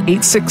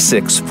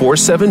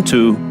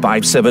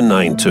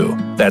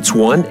 1-866-472-5792. That's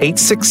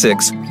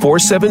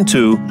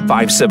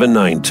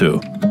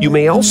 1-866-472-5792. You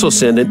may also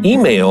send an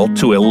email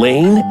to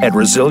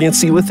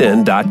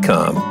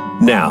elaine@resiliencywithin.com.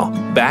 Now,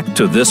 back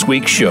to this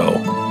week's show.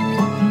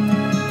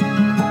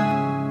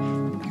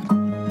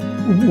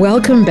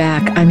 Welcome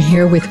back. I'm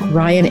here with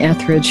Ryan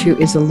Etheridge, who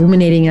is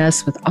illuminating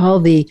us with all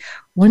the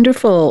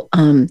wonderful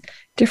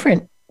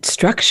different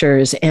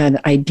structures and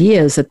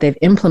ideas that they've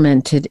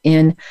implemented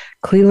in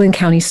Cleveland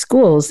County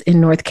schools in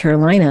North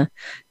Carolina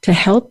to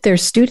help their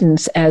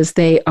students as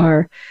they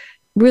are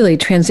really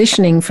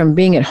transitioning from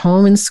being at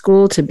home in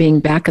school to being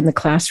back in the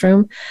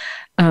classroom.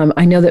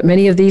 I know that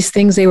many of these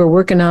things they were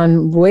working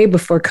on way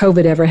before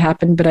COVID ever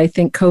happened, but I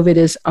think COVID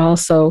is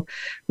also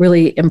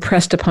really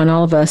pressed upon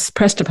all of us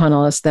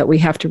that we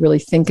have to really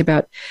think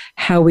about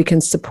how we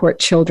can support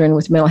children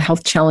with mental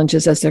health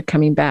challenges as they're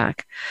coming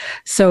back.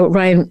 So,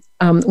 Ryan,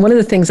 one of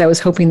the things I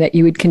was hoping that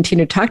you would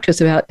continue to talk to us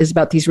about is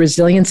about these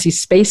resiliency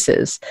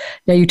spaces.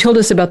 Now, you told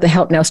us about the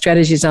Help Now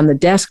strategies on the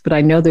desk, but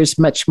I know there's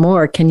much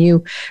more. Can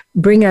you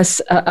bring us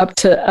up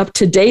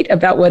to date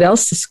about what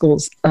else the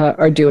schools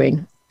are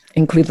doing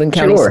in Cleveland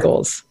County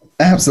schools?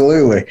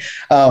 Absolutely.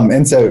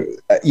 And so,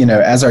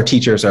 as our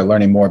teachers are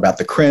learning more about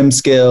the CRIM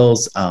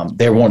skills,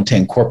 they're wanting to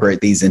incorporate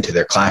these into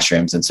their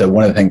classrooms. And so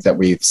one of the things that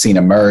we've seen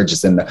emerge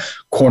is in the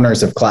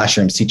corners of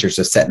classrooms, teachers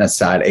are setting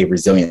aside a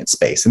resilient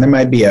space. And there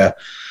might be a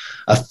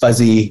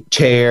fuzzy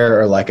chair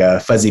or like a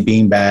fuzzy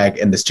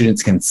beanbag, and the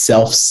students can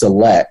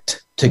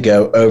self-select to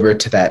go over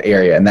to that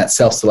area. And that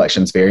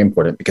self-selection is very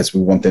important because we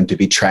want them to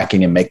be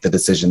tracking and make the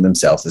decision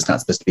themselves. It's not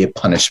supposed to be a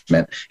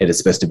punishment. It is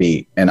supposed to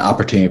be an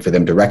opportunity for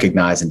them to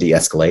recognize and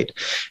de-escalate.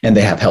 And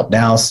they have help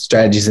now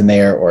strategies in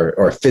there,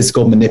 or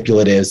physical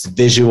manipulatives,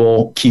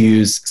 visual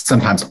cues,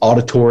 sometimes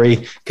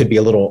auditory. Could be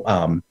a little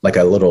like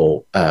a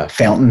little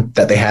fountain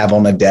that they have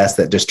on the desk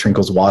that just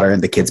trickles water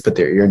and the kids put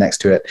their ear next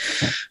to it.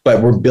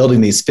 But we're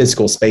building these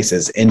physical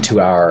spaces into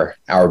our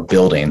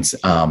buildings.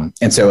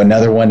 And so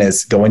another one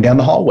is going down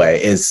the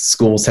hallway. Is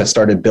schools have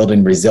started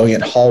building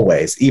resilient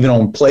hallways. Even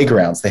on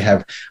playgrounds, they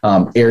have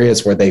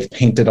areas where they've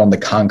painted on the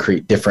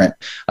concrete different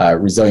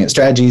resilient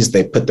strategies.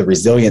 They put the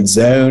resilient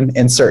zone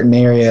in certain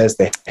areas.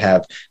 They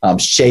have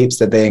shapes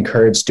that they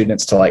encourage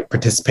students to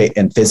participate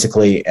in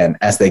physically and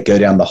as they go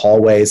down the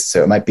hallways.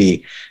 So it might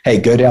be, hey,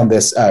 go down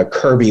this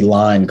curvy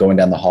line going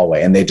down the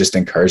hallway. And they just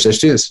encourage their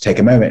students to take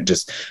a moment and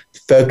just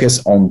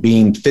focus on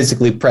being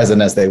physically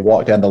present as they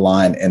walk down the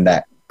line in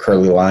that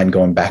curly line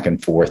going back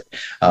and forth.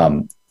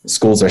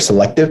 Schools are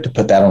selective to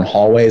put that on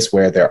hallways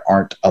where there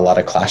aren't a lot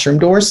of classroom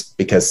doors,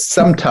 because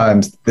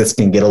sometimes this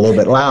can get a little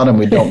bit loud and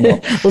we don't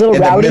want a little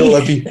rowdy. The middle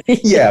of you.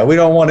 Yeah, we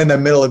don't want in the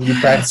middle of you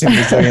practicing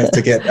resilience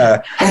to get,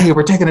 hey,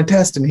 we're taking a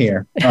test in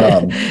here.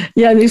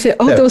 Yeah, and you say,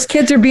 those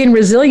kids are being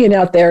resilient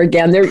out there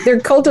again. They're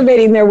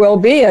cultivating their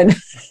well-being.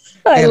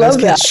 I love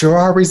those that. kids sure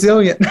are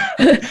resilient.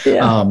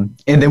 Yeah.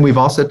 And then we've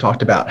also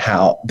talked about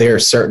how there are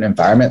certain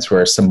environments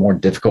where some more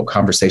difficult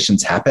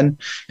conversations happen.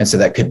 And so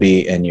that could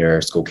be in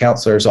your school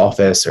counselor's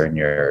office or in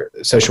your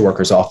social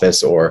worker's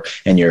office or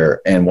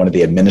in one of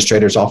the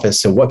administrator's office.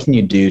 So what can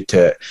you do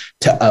to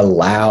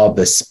allow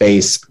the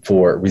space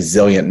for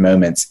resilient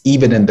moments,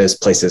 even in those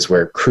places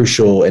where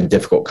crucial and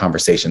difficult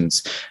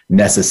conversations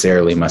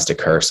necessarily must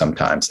occur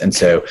sometimes? And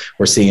so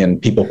we're seeing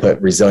people put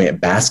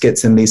resilient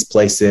baskets in these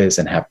places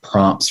and have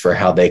prompts for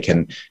how they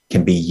can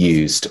be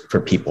used for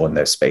people in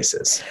those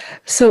spaces.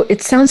 So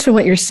it sounds from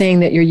what you're saying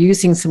that you're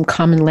using some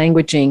common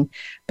languaging,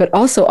 but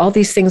also all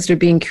these things that are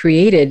being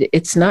created,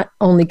 it's not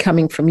only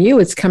coming from you,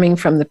 it's coming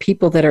from the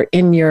people that are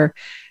in your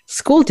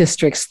school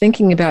districts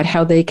thinking about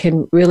how they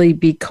can really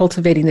be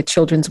cultivating the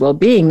children's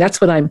well-being. That's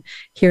what I'm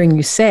hearing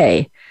you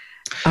say.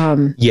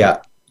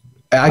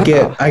 I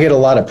get a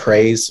lot of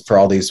praise for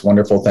all these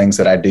wonderful things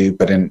that I do,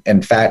 but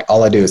in fact,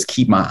 all I do is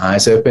keep my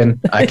eyes open.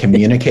 I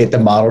communicate the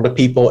model to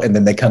people, and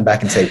then they come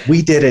back and say,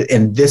 we did it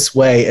in this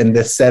way, in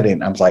this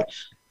setting. I'm like,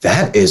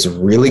 that is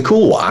really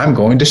cool. I'm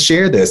going to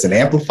share this and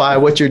amplify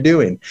what you're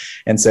doing.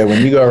 And so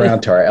when you go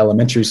around to our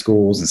elementary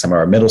schools and some of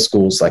our middle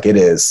schools, like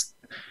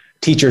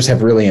teachers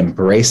have really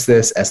embraced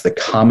this as the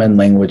common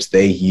language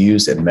they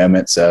use in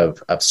moments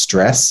of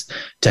stress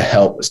to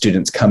help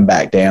students come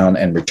back down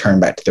and return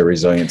back to their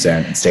resilience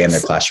zone and stay in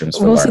their classrooms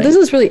for learning. So this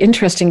is really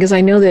interesting because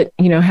I know that,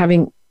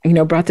 having,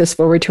 brought this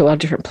forward to a lot of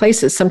different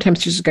places, sometimes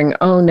teachers are going,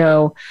 oh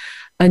no,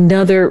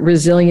 another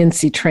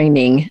resiliency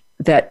training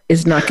that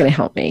is not going to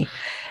help me.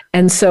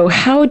 And so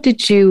how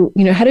did you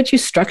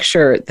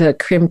structure the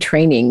CRIM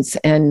trainings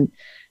and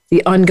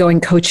the ongoing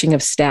coaching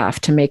of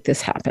staff to make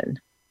this happen?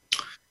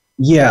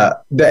 Yeah.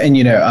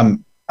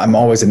 I'm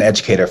always an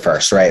educator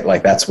first, right?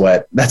 Like that's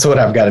what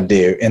I've got to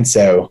do. And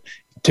so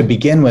to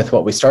begin with,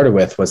 what we started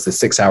with was the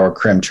 6-hour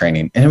CRIM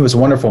training. And it was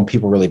wonderful and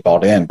people really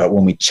bought in. But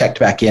when we checked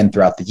back in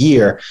throughout the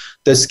year,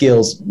 those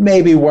skills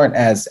maybe weren't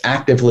as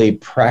actively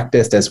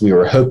practiced as we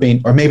were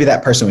hoping, or maybe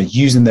that person was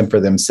using them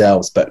for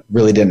themselves, but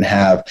really didn't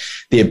have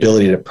the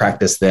ability to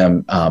practice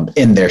them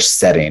in their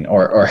setting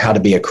or how to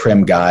be a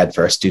CRIM guide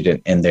for a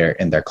student in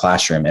their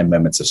classroom in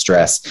moments of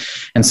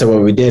stress. And so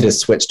what we did is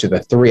switch to the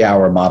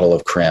 3-hour model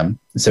of CRIM.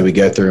 So we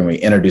go through and we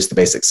introduce the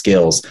basic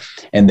skills,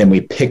 and then we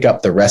pick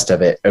up the rest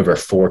of it over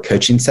 4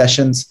 coaching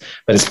sessions.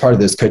 But as part of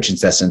those coaching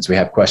sessions, we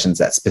have questions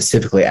that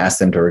specifically ask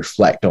them to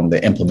reflect on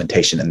the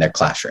implementation in their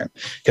classroom.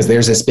 Because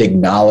there's this big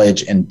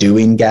knowledge and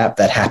doing gap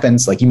that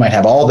happens. Like you might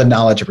have all the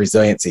knowledge of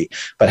resiliency,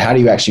 but how do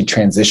you actually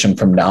transition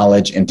from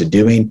knowledge into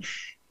doing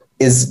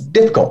is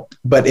difficult.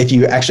 But if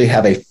you actually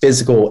have a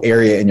physical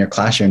area in your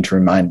classroom to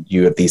remind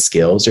you of these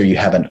skills, or you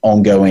have an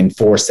ongoing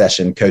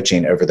 4-session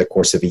coaching over the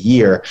course of a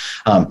year,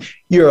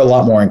 you're a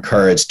lot more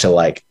encouraged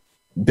to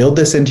build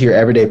this into your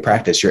everyday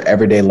practice, your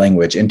everyday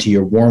language, into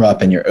your warm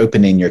up and your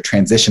opening, your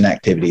transition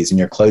activities and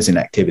your closing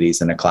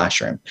activities in a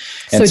classroom.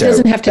 And so it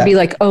doesn't have to be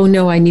like, oh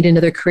no, I need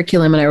another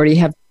curriculum and I already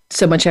have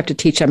so much I have to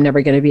teach, I'm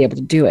never going to be able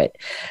to do it.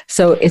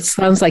 So it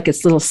sounds like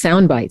it's little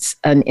sound bites,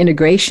 an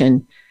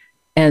integration.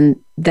 And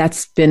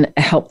that's been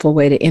a helpful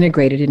way to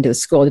integrate it into the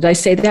school. Did I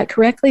say that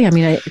correctly? I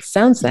mean, it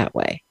sounds that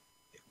way.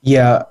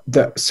 Yeah,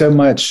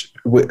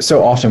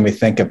 so often we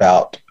think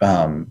about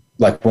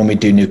like when we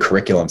do new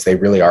curriculums, they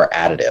really are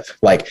additive.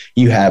 Like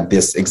you have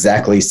this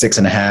exactly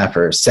 6.5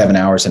 or 7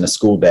 hours in a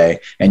school day,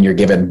 and you're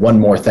given one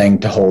more thing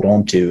to hold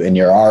on to, and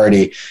you're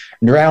already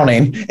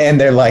drowning. And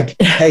they're like,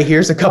 hey,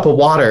 here's a cup of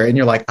water. And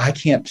you're like, I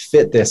can't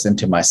fit this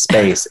into my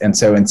space. And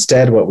so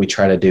instead, what we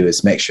try to do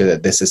is make sure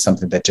that this is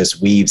something that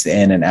just weaves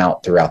in and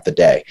out throughout the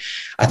day.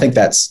 I think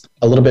that's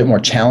a little bit more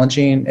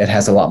challenging. It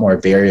has a lot more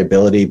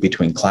variability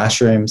between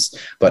classrooms,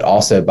 but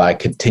also by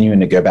continuing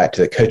to go back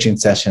to the coaching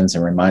sessions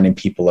and reminding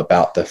people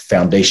about the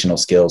foundational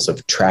skills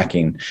of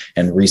tracking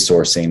and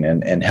resourcing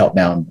and help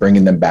now and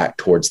bringing them back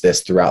towards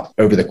this throughout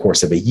over the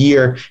course of a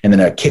year and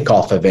then a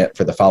kickoff event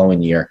for the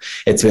following year.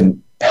 It's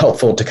been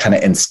helpful to kind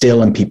of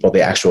instill in people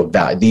the actual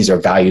value. These are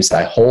values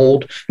I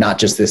hold, not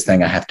just this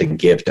thing I have to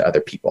give to other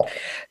people.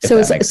 So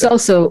it's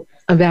also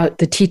about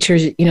the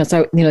teachers,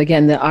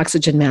 again, the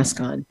oxygen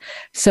mask on.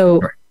 So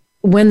right.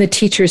 When the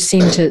teachers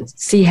seem to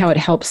see how it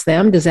helps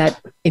them, does that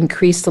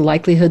increase the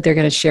likelihood they're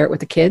going to share it with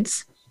the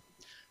kids?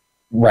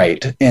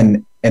 Right.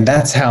 And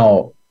that's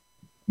how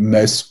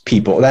most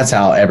people, that's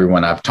how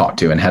everyone I've talked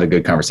to and had a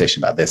good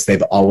conversation about this.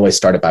 They've always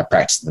started by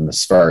practicing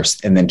this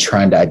first and then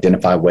trying to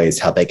identify ways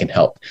how they can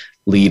help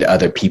lead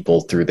other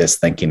people through this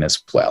thinking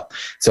as well.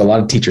 So a lot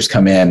of teachers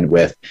come in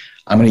with,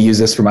 I'm going to use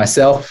this for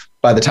myself.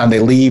 By the time they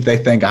leave, they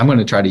think, I'm going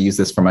to try to use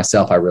this for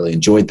myself. I really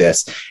enjoyed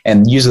this.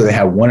 And usually they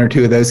have 1 or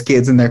 2 of those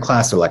kids in their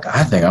class. They're like,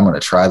 I think I'm going to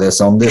try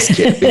this on this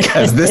kid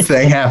because this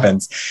thing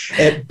happens.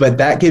 But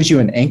that gives you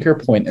an anchor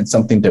point and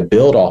something to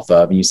build off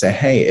of. And you say,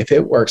 hey, if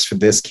it works for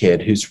this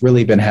kid who's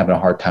really been having a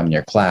hard time in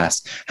your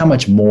class, how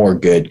much more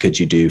good could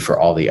you do for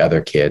all the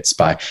other kids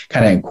by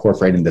kind of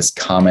incorporating this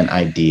common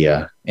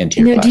idea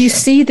into your classroom? Do you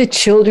see the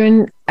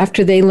children,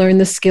 after they learn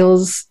the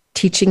skills,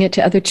 teaching it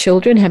to other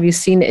children? Have you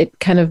seen it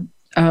kind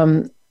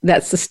of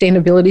that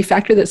sustainability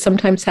factor that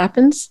sometimes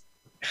happens?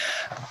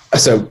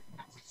 So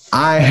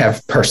I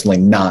have personally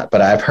not,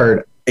 but I've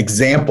heard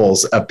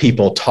examples of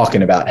people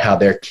talking about how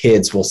their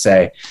kids will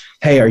say,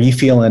 hey, are you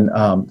feeling,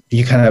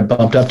 you kind of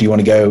bumped up? Do you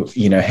want to go,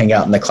 hang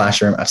out in the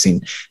classroom? I've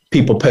seen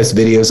people post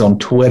videos on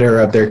Twitter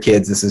of their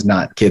kids. This is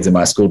not kids in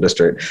my school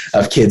district,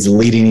 of kids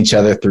leading each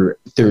other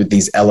through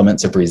these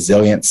elements of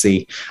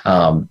resiliency.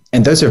 And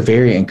those are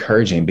very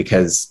encouraging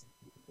because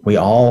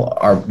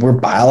we're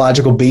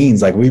biological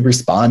beings. Like, we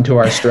respond to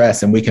our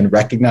stress, and we can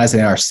recognize it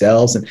in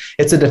ourselves. And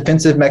it's a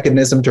defensive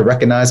mechanism to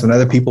recognize when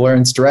other people are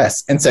in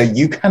stress. And so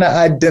you kind of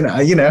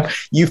identify,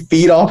 you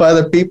feed off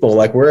other people.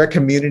 Like, we're a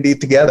community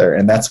together.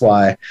 And that's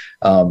why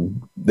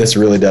this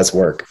really does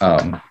work.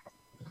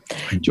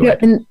 Enjoy it.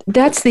 And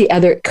that's the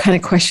other kind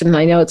of question.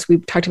 I know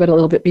we've talked about it a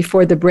little bit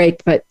before the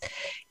break, but,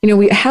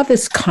 we have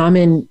this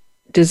common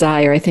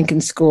desire, I think, in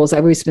schools.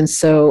 I've always been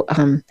so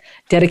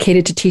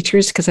dedicated to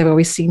teachers because I've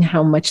always seen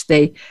how much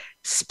they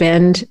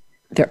spend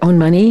their own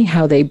money,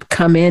 how they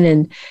come in,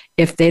 and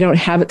if they don't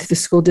have it through the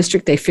school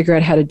district, they figure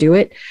out how to do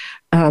it.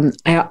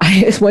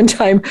 One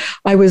time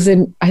I was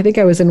in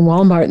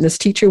Walmart, and this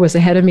teacher was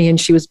ahead of me, and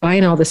she was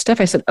buying all this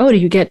stuff. I said, "Oh, do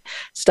you get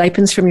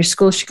stipends from your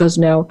school?" She goes,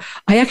 "No,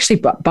 I actually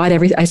bought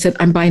everything." I said,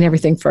 "I'm buying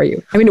everything for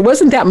you." I mean, it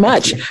wasn't that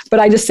much, but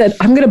I just said,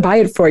 "I'm going to buy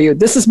it for you.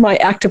 This is my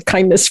act of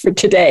kindness for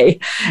today."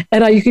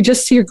 And you could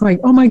just see her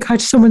going, "Oh my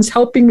gosh, someone's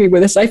helping me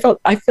with this." I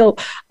feel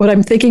when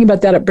I'm thinking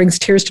about that, it brings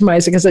tears to my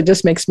eyes because it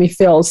just makes me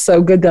feel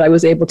so good that I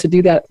was able to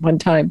do that one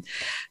time.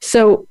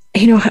 So,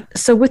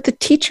 so with the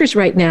teachers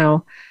right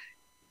now,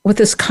 with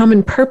this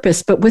common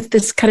purpose, but with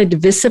this kind of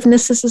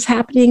divisiveness this is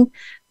happening,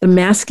 the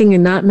masking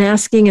and not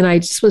masking. And I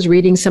just was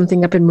reading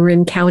something up in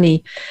Marin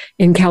County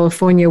in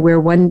California where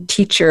one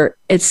teacher,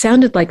 it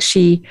sounded like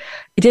it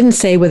didn't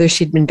say whether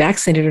she'd been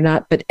vaccinated or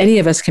not, but any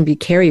of us can be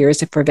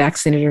carriers if we're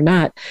vaccinated or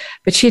not.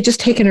 But she had just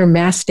taken her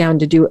mask down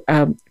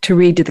to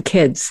read to the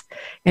kids,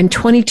 and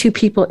 22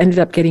 people ended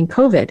up getting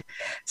COVID.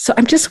 So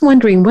I'm just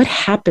wondering what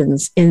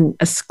happens in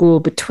a school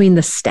between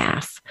the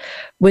staff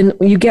when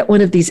you get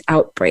one of these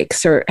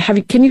outbreaks, or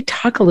can you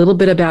talk a little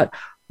bit about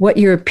what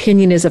your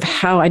opinion is of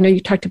how, I know you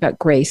talked about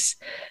grace,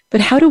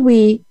 but how do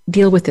we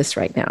deal with this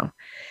right now?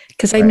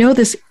 Because I know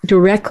this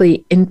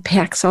directly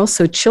impacts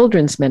also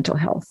children's mental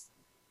health.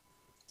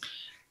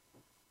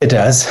 It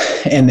does.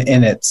 And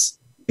it's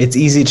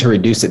easy to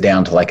reduce it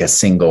down to like a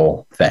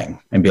single thing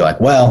and be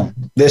like, well,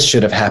 this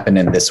should have happened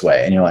in this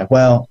way. And you're like,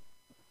 well,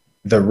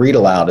 the read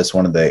aloud is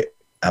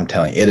I'm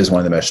telling you, it is one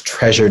of the most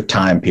treasured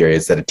time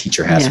periods that a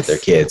teacher has with their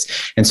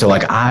kids. And so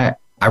like,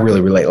 I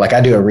really relate. Like,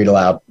 I do a read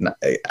aloud.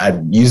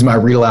 I use my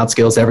read aloud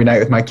skills every night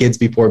with my kids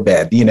before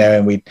bed,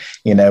 and we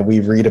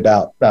read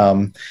about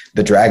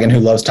the dragon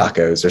who loves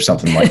tacos or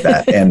something like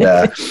that.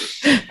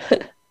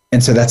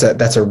 And so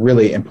that's a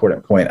really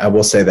important point. I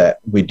will say that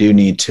we do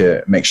need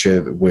to make sure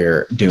that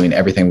we're doing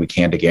everything we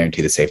can to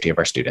guarantee the safety of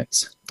our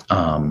students.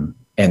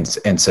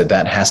 And so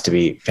that has to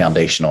be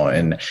foundational.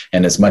 And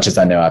as much as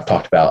I know I've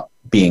talked about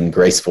being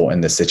graceful in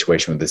this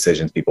situation with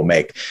decisions people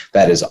make,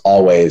 that is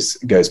always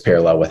goes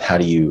parallel with how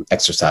do you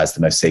exercise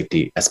the most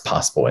safety as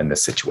possible in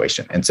this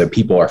situation. And so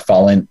people are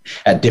falling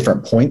at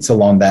different points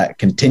along that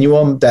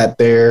continuum that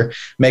they're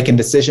making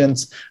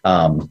decisions.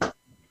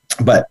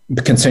 But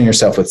concern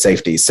yourself with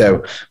safety.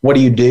 So what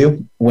do you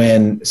do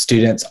when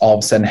students all of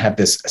a sudden have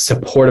this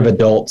supportive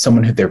adult,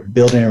 someone who they're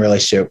building a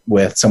relationship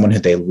with, someone who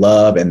they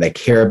love and they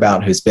care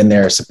about, who's been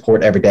there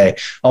support every day?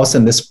 All of a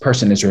sudden, this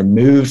person is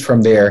removed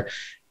from their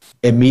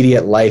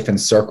immediate life and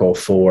circle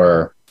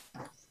for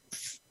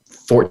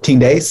 14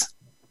 days.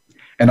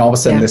 And all of a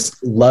sudden,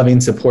 this loving,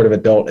 supportive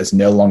adult is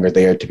no longer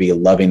there to be a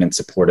loving and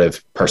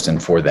supportive person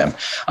for them.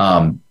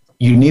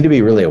 You need to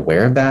be really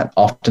aware of that.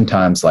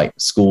 Oftentimes, like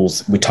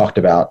schools, we talked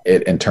about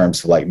it in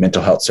terms of like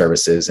mental health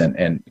services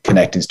and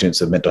connecting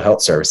students with mental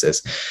health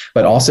services,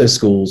 but also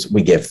schools,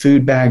 we give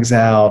food bags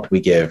out, we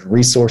give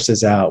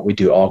resources out, we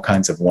do all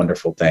kinds of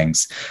wonderful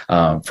things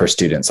for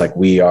students. Like,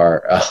 we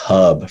are a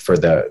hub for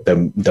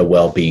the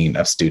well-being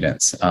of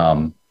students.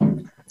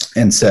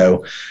 And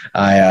so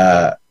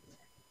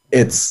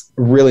it's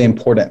really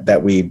important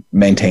that we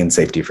maintain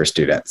safety for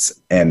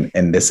students. And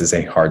this is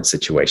a hard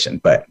situation,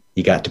 but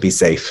you got to be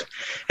safe.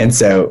 And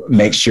so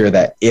make sure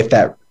that if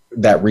that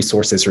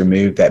resource is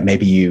removed, that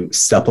maybe you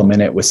supplement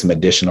it with some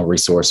additional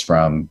resource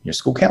from your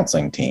school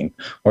counseling team,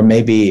 or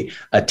maybe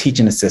a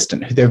teaching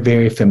assistant who they're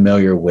very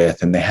familiar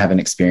with and they have an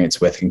experience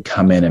with can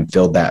come in and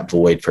fill that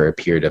void for a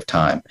period of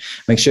time.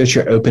 Make sure that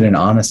you're open and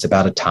honest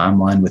about a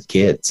timeline with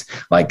kids.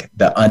 Like,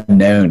 the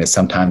unknown is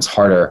sometimes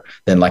harder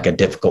than like a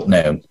difficult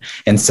known.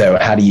 And so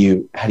how do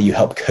you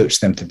help coach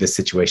them through this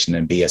situation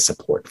and be a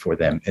support for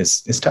them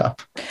is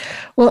tough.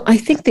 Well, I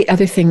think the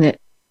other thing that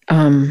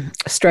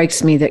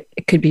strikes me that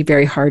it could be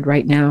very hard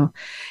right now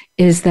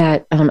is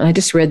that I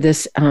just read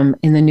this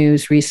in the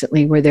news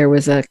recently where there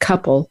was a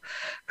couple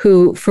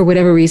who, for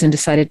whatever reason,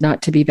 decided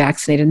not to be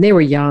vaccinated. And they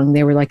were young.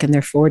 They were like in their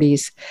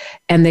 40s,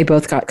 and they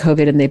both got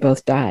COVID and they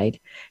both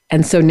died.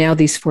 And so now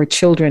these 4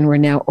 children were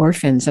now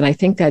orphans. And I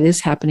think that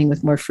is happening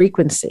with more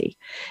frequency.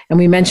 And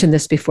we mentioned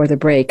this before the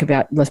break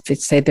about,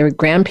 let's say, their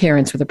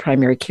grandparents were the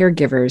primary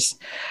caregivers.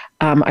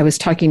 I was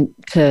talking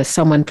to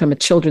someone from a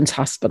children's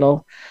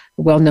hospital,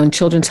 a well-known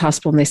children's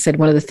hospital, and they said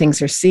one of the things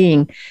they're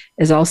seeing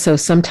is also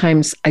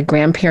sometimes a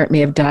grandparent may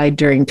have died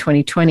during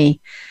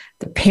 2020.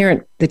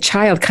 The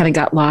child kind of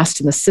got lost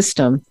in the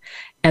system,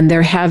 and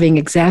they're having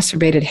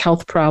exacerbated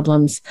health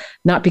problems,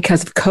 not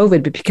because of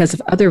COVID, but because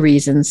of other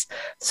reasons.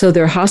 So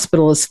their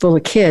hospital is full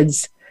of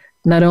kids,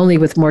 not only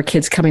with more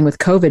kids coming with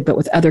COVID, but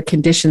with other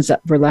conditions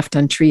that were left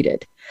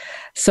untreated.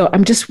 So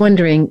I'm just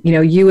wondering,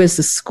 you as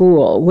a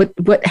school,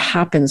 what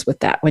happens with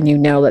that when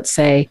let's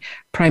say,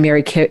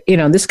 primary care,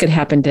 this could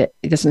happen it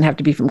doesn't have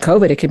to be from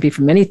COVID, it could be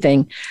from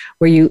anything,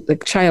 where the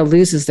child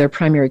loses their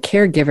primary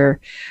caregiver.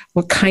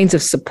 What kinds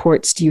of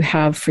supports do you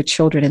have for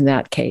children in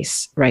that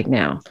case right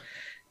now?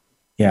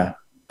 Yeah.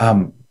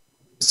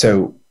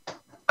 So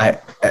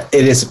it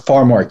is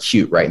far more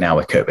acute right now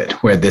with COVID,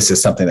 where this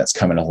is something that's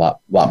coming a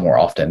lot more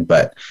often,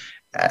 but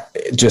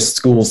just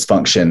schools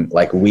function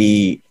like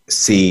we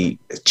see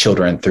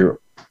children through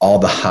all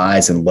the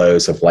highs and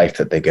lows of life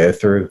that they go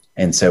through.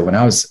 And so when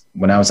I was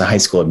a high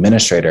school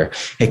administrator,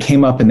 it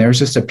came up, and there was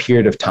just a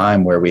period of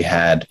time where we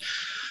had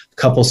a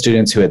couple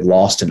students who had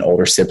lost an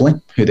older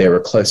sibling who they were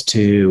close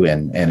to,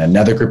 and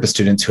another group of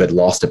students who had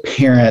lost a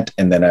parent,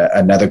 and then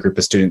another group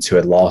of students who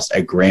had lost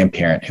a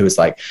grandparent who was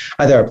like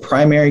either a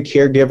primary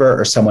caregiver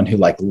or someone who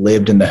like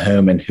lived in the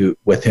home and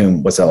with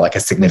whom was a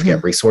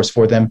significant resource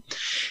for them.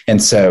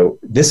 And so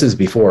this is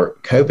before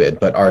COVID,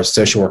 but our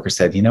social worker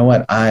said, you know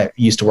what, I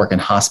used to work in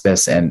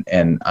hospice and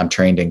I'm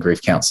trained in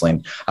grief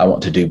counseling. I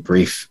want to do a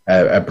brief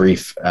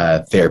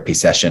therapy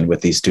session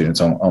with these students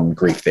on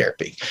grief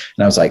therapy.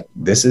 And I was like,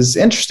 this is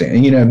interesting.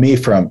 And me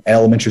from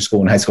elementary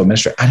school and high school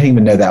administrator, I didn't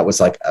even know that was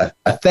like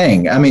a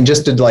thing. I mean,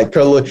 just to like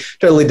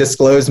totally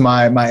disclose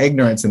my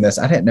ignorance in this,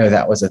 I didn't know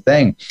that was a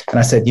thing. And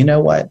I said, you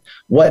know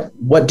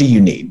what do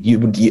you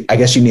need? I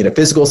guess you need a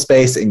physical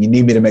space, and you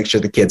need me to make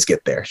sure the kids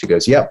get there. She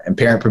goes, yep, and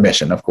parent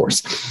permission, of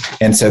course.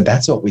 And so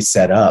that's what we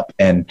set up.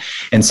 And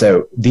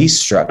so these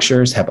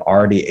structures have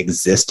already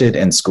existed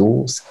in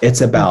schools.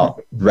 It's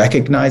about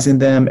recognizing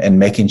them and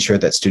making sure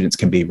that students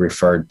can be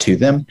referred to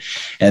them.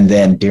 And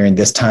then during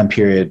this time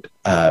period,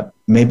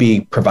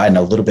 maybe providing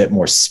a little bit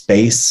more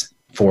space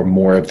for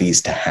more of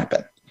these to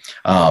happen.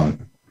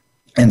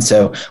 And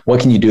so what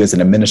can you do as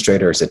an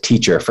administrator, as a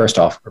teacher? First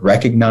off,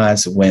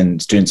 recognize when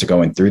students are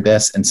going through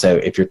this. And so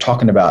if you're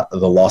talking about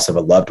the loss of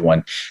a loved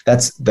one,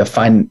 that's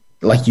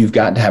you've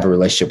got to have a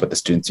relationship with the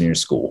students in your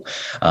school.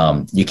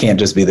 You can't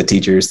just be the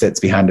teacher who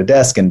sits behind a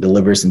desk and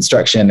delivers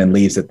instruction and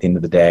leaves at the end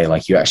of the day.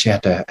 Like, you actually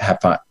have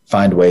to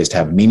find ways to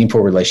have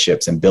meaningful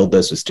relationships and build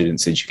those with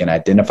students so that you can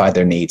identify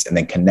their needs and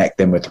then connect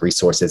them with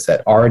resources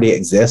that already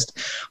exist,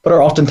 but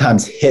are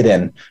oftentimes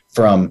hidden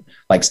from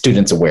like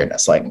students'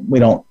 awareness. Like, we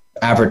don't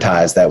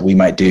advertise that we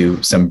might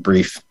do some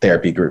brief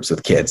therapy groups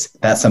with kids.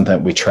 That's something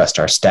that we trust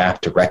our staff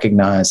to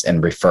recognize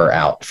and refer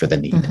out for the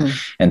need. Mm-hmm.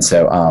 And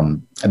so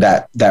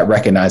that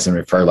recognize and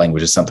refer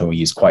language is something we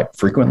use quite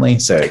frequently.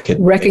 So it could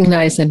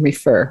recognize and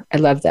refer. I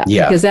love that.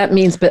 Yeah. Because that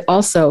means, but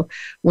also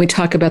when we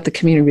talk about the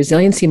community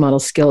resiliency model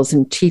skills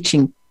and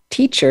teaching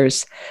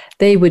teachers,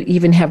 they would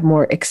even have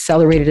more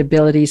accelerated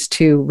abilities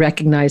to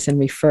recognize and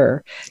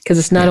refer, because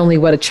it's not only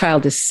what a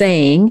child is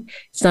saying,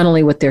 it's not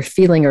only what they're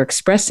feeling or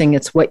expressing,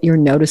 it's what you're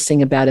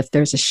noticing about if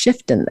there's a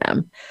shift in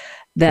them.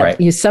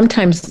 That you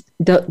sometimes,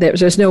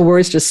 there's no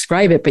words to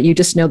describe it, but you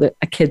just know that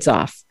a kid's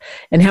off.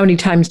 And how many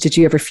times did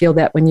you ever feel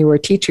that when you were a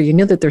teacher? You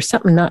knew that there's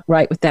something not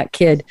right with that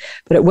kid,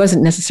 but it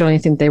wasn't necessarily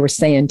anything they were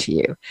saying to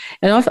you.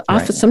 And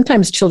often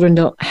sometimes children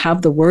don't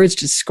have the words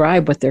to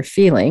describe what they're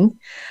feeling.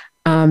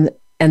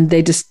 And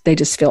they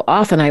just feel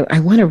off. And I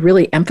want to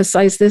really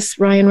emphasize this,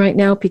 Ryan, right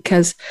now,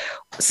 because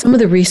some of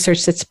the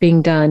research that's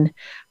being done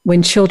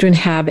when children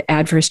have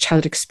adverse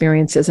childhood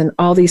experiences and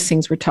all these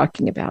things we're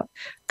talking about,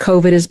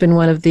 COVID has been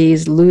one of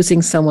these,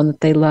 losing someone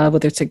that they love,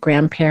 whether it's a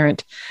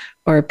grandparent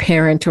or a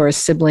parent or a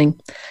sibling,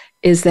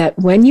 is that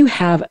when you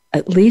have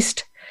at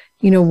least,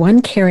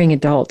 one caring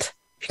adult,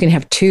 if you can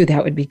have 2,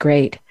 that would be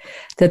great,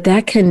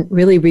 that can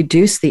really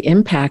reduce the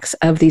impacts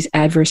of these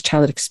adverse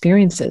childhood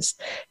experiences.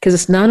 Because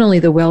it's not only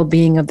the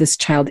well-being of this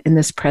child in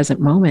this present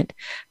moment,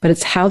 but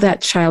it's how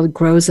that child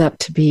grows up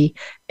to be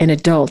an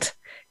adult,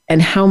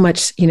 and how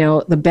much,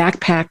 the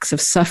backpacks of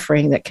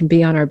suffering that can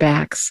be on our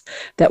backs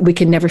that we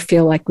can never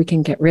feel like we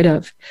can get rid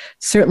of.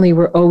 Certainly,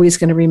 we're always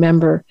going to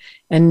remember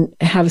and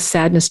have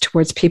sadness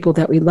towards people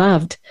that we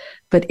loved.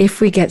 But if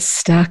we get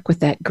stuck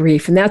with that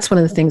grief, and that's one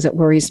of the things that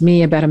worries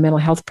me about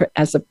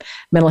as a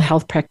mental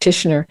health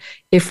practitioner,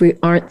 if we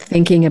aren't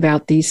thinking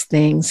about these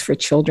things for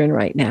children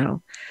right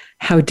now,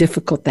 how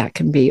difficult that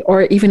can be.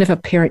 Or even if a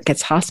parent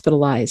gets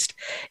hospitalized,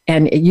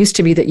 and it used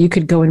to be that you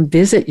could go and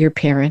visit your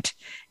parent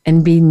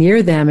and be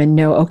near them and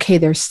know, okay,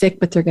 they're sick,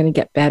 but they're going to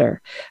get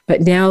better.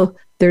 But now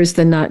there's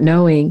the not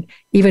knowing,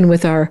 even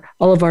with all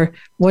of our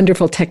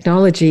wonderful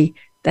technology,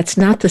 that's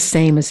not the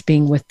same as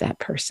being with that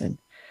person.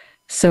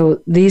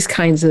 So these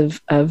kinds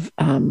of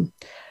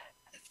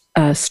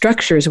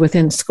structures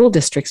within school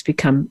districts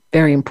become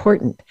very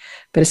important.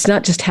 But it's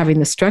not just having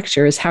the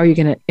structure, it's how are you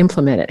going to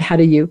implement it? How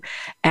do you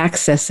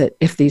access it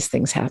if these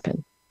things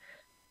happen?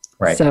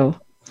 Right. So,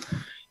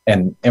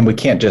 and we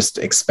can't just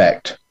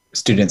expect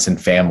students and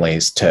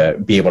families to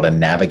be able to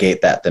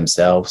navigate that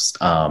themselves.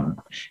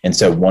 And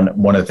so one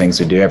of the things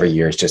we do every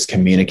year is just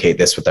communicate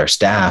this with our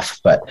staff.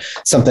 But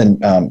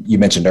something you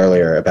mentioned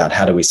earlier about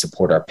how do we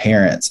support our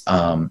parents?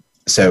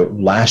 So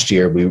last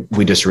year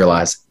we just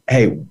realized,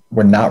 hey,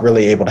 we're not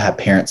really able to have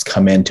parents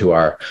come into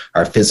our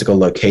physical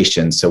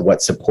locations. So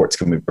what supports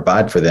can we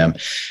provide for them?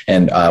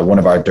 And one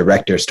of our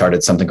directors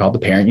started something called the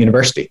Parent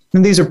University.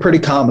 And these are pretty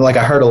common. Like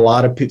I heard a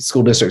lot of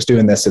school districts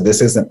doing this. So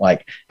this isn't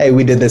like, hey,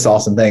 we did this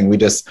awesome thing. We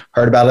just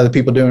heard about other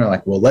people doing it.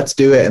 Like, well, let's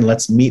do it and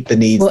let's meet the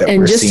needs that we're seeing.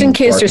 And just in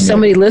case there's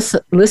somebody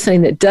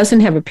listening that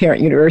doesn't have a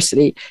Parent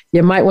University,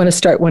 you might want to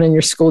start one in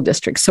your school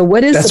district. So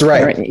what is the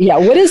Parent? Yeah,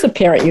 what is the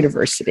Parent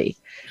University?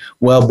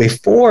 Well,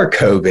 before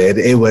COVID,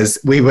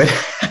 we would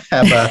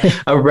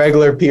have a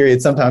regular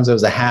period. Sometimes it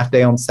was a half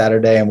day on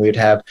Saturday, and we'd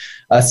have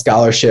a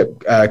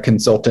scholarship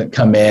consultant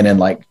come in and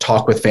like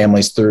talk with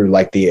families through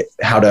like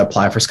how to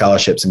apply for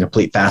scholarships and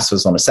complete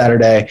FAFSAs on a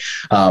Saturday.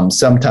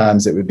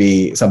 Sometimes it would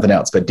be something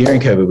else. But during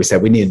COVID, we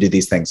said we need to do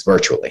these things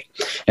virtually.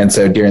 And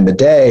so during the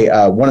day,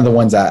 one of the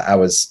ones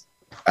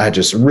I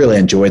just really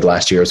enjoyed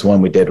last year was one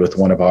we did with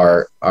one of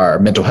our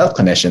mental health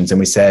clinicians. And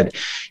we said,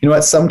 you know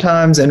what,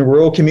 sometimes in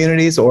rural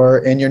communities or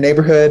in your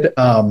neighborhood,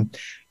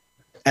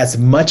 as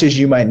much as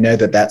you might know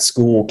that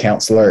school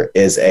counselor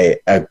is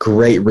a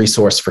great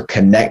resource for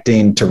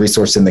connecting to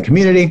resources in the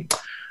community,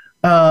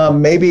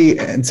 maybe,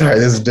 and sorry,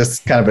 this is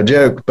just kind of a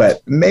joke,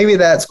 but maybe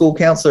that school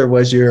counselor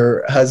was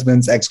your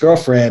husband's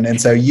ex-girlfriend. And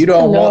so you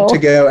don't want to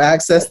go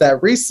access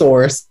that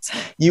resource.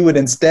 You would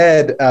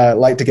instead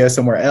like to go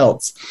somewhere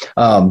else.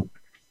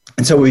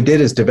 And so what we did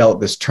is develop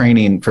this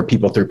training for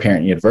people through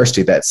Parent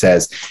University that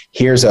says,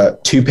 here's a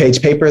 2-page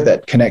paper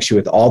that connects you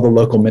with all the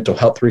local mental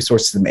health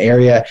resources in the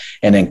area.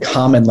 And in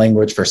common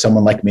language for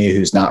someone like me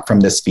who's not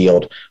from this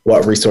field,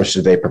 what resources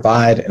do they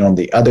provide? And on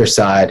the other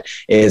side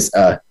is,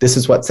 this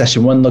is what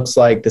session 1 looks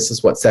like. This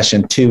is what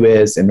session 2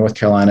 is in North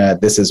Carolina.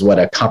 This is what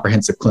a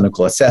comprehensive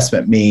clinical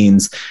assessment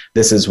means.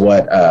 This is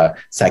what a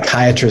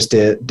psychiatrist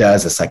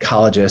does, a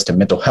psychologist, a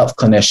mental health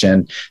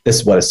clinician. This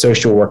is what a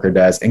social worker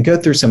does, and go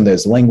through some of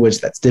those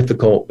language that's difficult.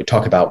 We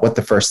talk about what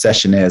the first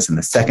session is and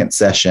the second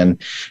session,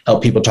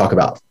 help people talk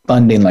about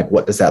funding, like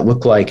what does that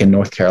look like in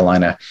North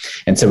Carolina?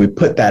 And so we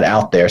put that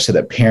out there so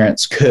that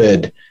parents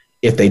could,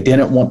 if they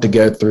didn't want to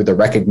go through the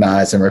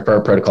recognize and refer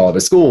protocol of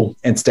a school,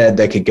 instead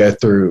they could go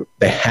through,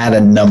 they had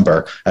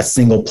a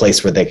single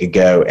place where they could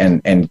go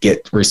and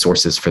get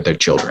resources for their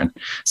children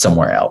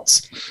somewhere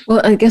else.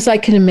 Well, I guess I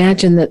can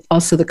imagine that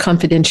also the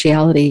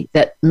confidentiality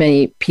that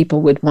many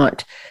people would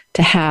want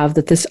to have,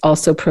 that this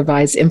also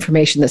provides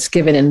information that's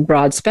given in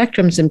broad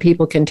spectrums and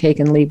people can take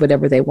and leave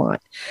whatever they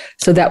want.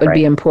 So that would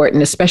be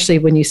important, especially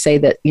when you say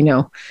that,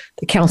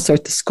 the counselor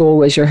at the school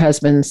was your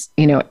husband's,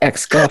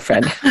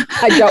 ex-girlfriend.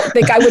 I don't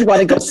think I would want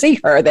to go see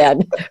her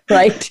then,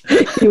 right?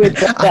 You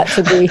would want that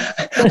to be.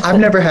 I've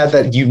never had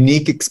that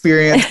unique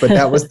experience, but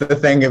that was the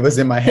thing. It was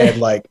in my head.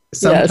 Like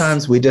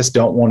sometimes we just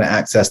don't want to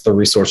access the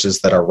resources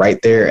that are right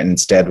there. And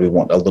instead we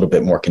want a little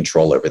bit more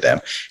control over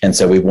them. And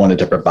so we wanted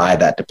to provide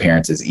that to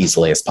parents as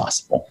easily as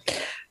possible.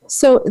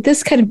 So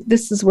this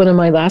is one of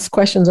my last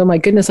questions. Oh my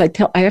goodness, I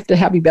have to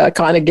have you back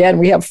on again.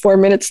 We have 4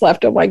 minutes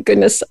left. Oh my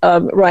goodness,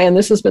 Ryan,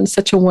 this has been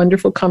such a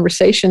wonderful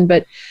conversation.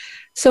 But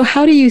so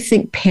how do you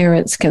think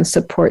parents can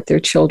support their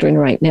children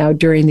right now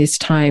during this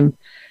time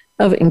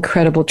of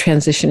incredible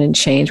transition and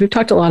change? We've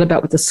talked a lot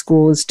about what the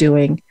school is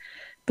doing,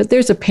 but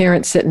there's a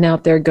parent sitting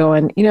out there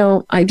going,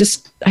 I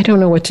don't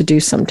know what to do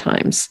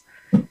sometimes.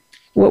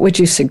 What would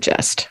you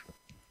suggest?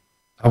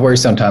 I worry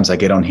sometimes I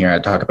get on here, I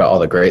talk about all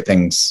the great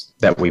things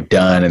that we've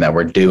done and that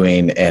we're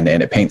doing, and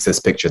it paints this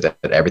picture that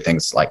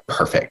everything's like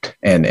perfect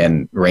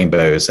and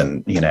rainbows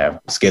and,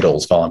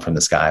 Skittles falling from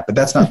the sky. But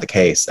that's not the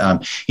case.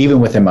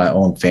 Even within my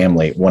own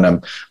family, one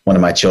of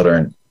my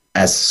children,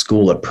 as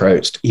school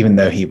approached, even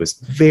though he was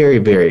very,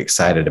 very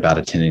excited about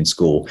attending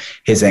school,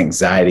 his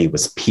anxiety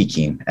was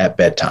peaking at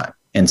bedtime.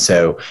 And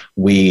so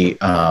we,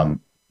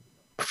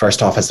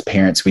 first off, as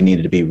parents, we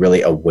needed to be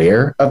really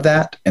aware of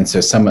that. And so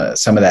some of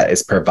that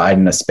is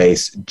providing a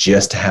space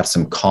just to have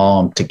some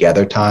calm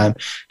together time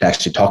to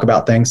actually talk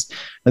about things.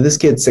 Now, this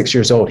kid's 6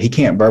 years old. He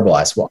can't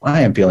verbalize, well,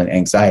 I am feeling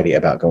anxiety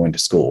about going to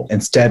school.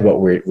 Instead,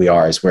 what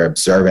we're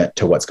observant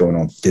to what's going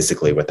on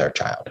physically with our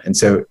child. And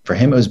so for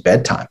him, it was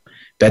bedtime.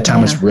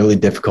 Bedtime was really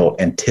difficult,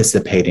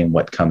 anticipating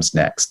what comes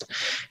next.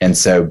 And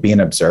so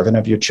being observant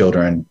of your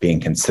children, being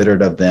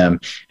considerate of them,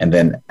 and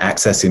then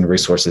accessing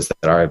resources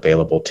that are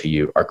available to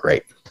you are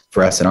great.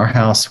 For us in our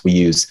house, we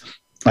use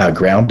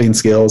grounding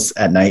skills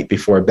at night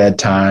before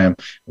bedtime.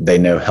 They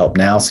know help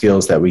now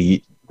skills that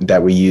we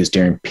that we use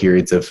during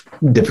periods of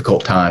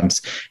difficult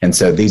times. And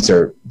so these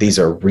are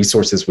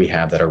resources we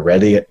have that are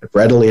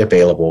readily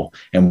available,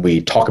 and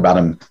we talk about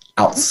them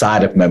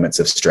outside of moments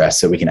of stress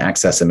so we can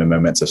access them in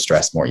moments of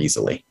stress more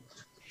easily.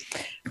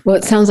 Well,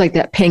 it sounds like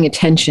that paying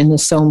attention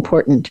is so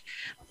important,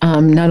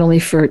 not only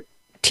for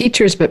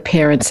teachers, but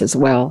parents as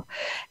well.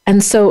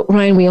 And so,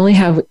 Ryan, we only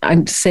have,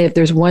 I'd say, if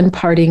there's one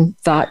parting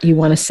thought you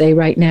want to say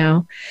right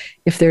now,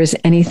 if there's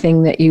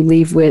anything that you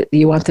leave with,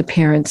 you want the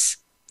parents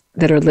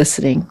that are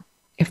listening,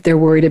 if they're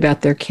worried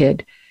about their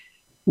kid,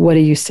 what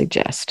do you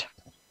suggest?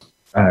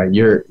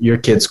 Your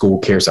kid's school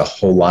cares a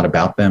whole lot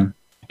about them.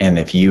 And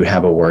if you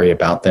have a worry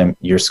about them,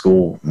 your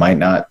school might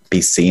not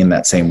be seeing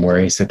that same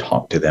worry. So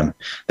talk to them.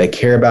 They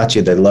care about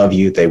you. They love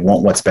you. They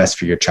want what's best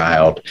for your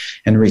child,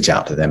 and reach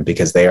out to them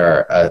because they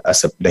are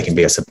they can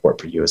be a support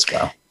for you as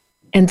well.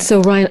 And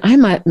so,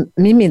 Ryan,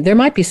 there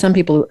might be some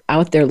people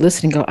out there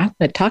listening go, I'm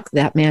going to talk to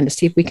that man to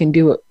see if we can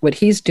do what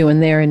he's doing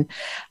there in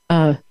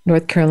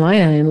North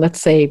Carolina and let's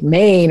say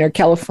Maine or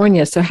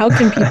California. So how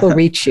can people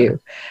reach you?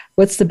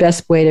 What's the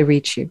best way to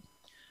reach you?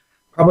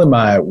 Probably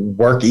my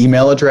work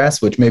email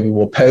address, which maybe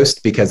we'll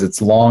post because it's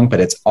long,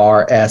 but it's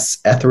Etheridge,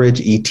 Etheridge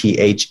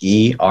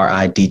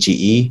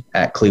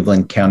at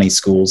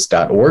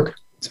clevelandcountyschools.org.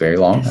 It's very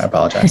long. I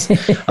apologize.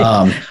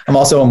 I'm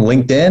also on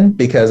LinkedIn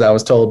because I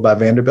was told by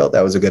Vanderbilt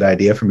that was a good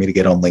idea for me to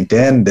get on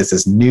LinkedIn. This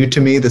is new to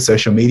me, the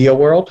social media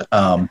world,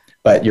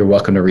 but you're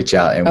welcome to reach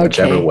out in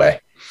whichever way.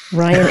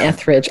 Ryan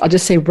Etheridge. I'll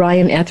just say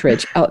Ryan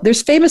Etheridge. Oh,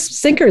 there's famous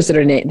singers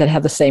that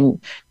have the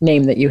same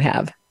name that you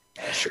have.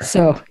 Sure.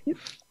 So,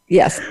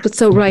 yes. But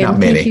so,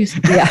 Ryan, thank you.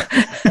 Yeah.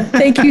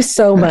 Thank you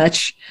so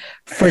much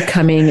for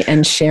coming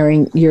and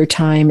sharing your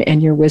time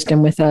and your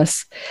wisdom with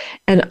us.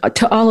 And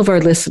to all of our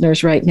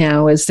listeners right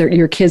now, as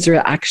your kids are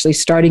actually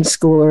starting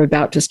school or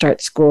about to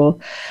start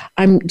school,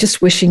 I'm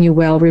just wishing you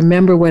well.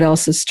 Remember what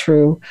else is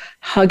true.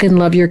 Hug and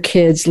love your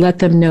kids. Let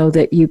them know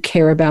that you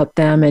care about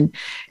them, and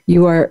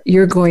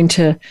you're going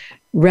to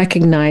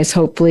recognize,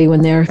 hopefully,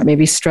 when they're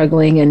maybe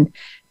struggling, and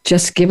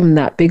just give them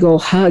that big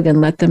old hug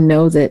and let them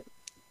know that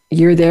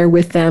you're there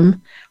with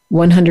them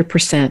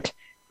 100%.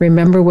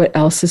 Remember what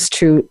else is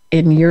true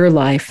in your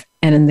life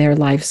and in their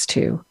lives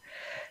too.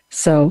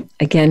 So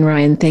again,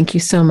 Ryan, thank you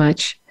so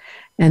much.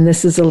 And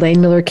this is Elaine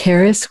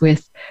Miller-Karras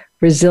with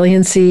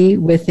Resiliency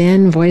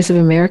Within, Voice of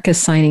America,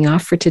 signing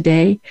off for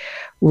today.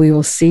 We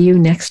will see you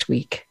next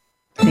week.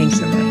 Thank you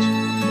so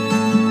much.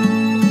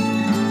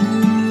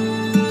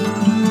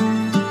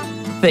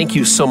 Thank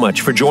you so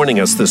much for joining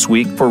us this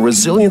week for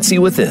Resiliency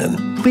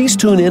Within. Please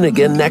tune in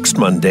again next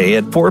Monday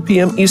at 4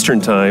 p.m.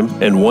 Eastern Time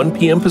and 1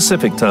 p.m.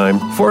 Pacific Time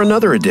for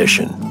another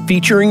edition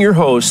featuring your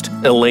host,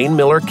 Elaine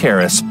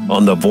Miller-Karras,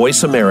 on the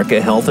Voice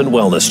America Health and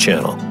Wellness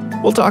Channel.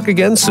 We'll talk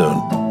again soon.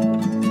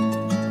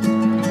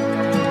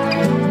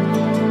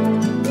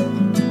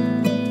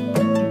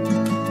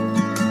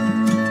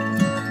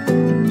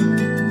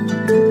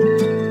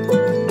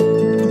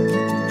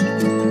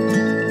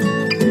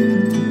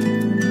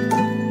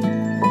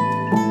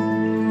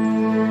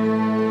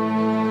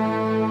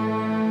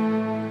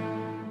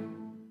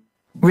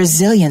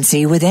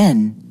 Resiliency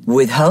Within,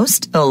 with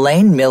host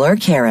Elaine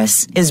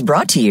Miller-Karras, is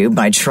brought to you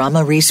by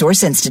Trauma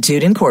Resource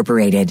Institute,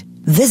 Incorporated.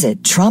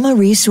 Visit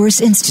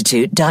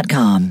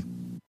traumaresourceinstitute.com.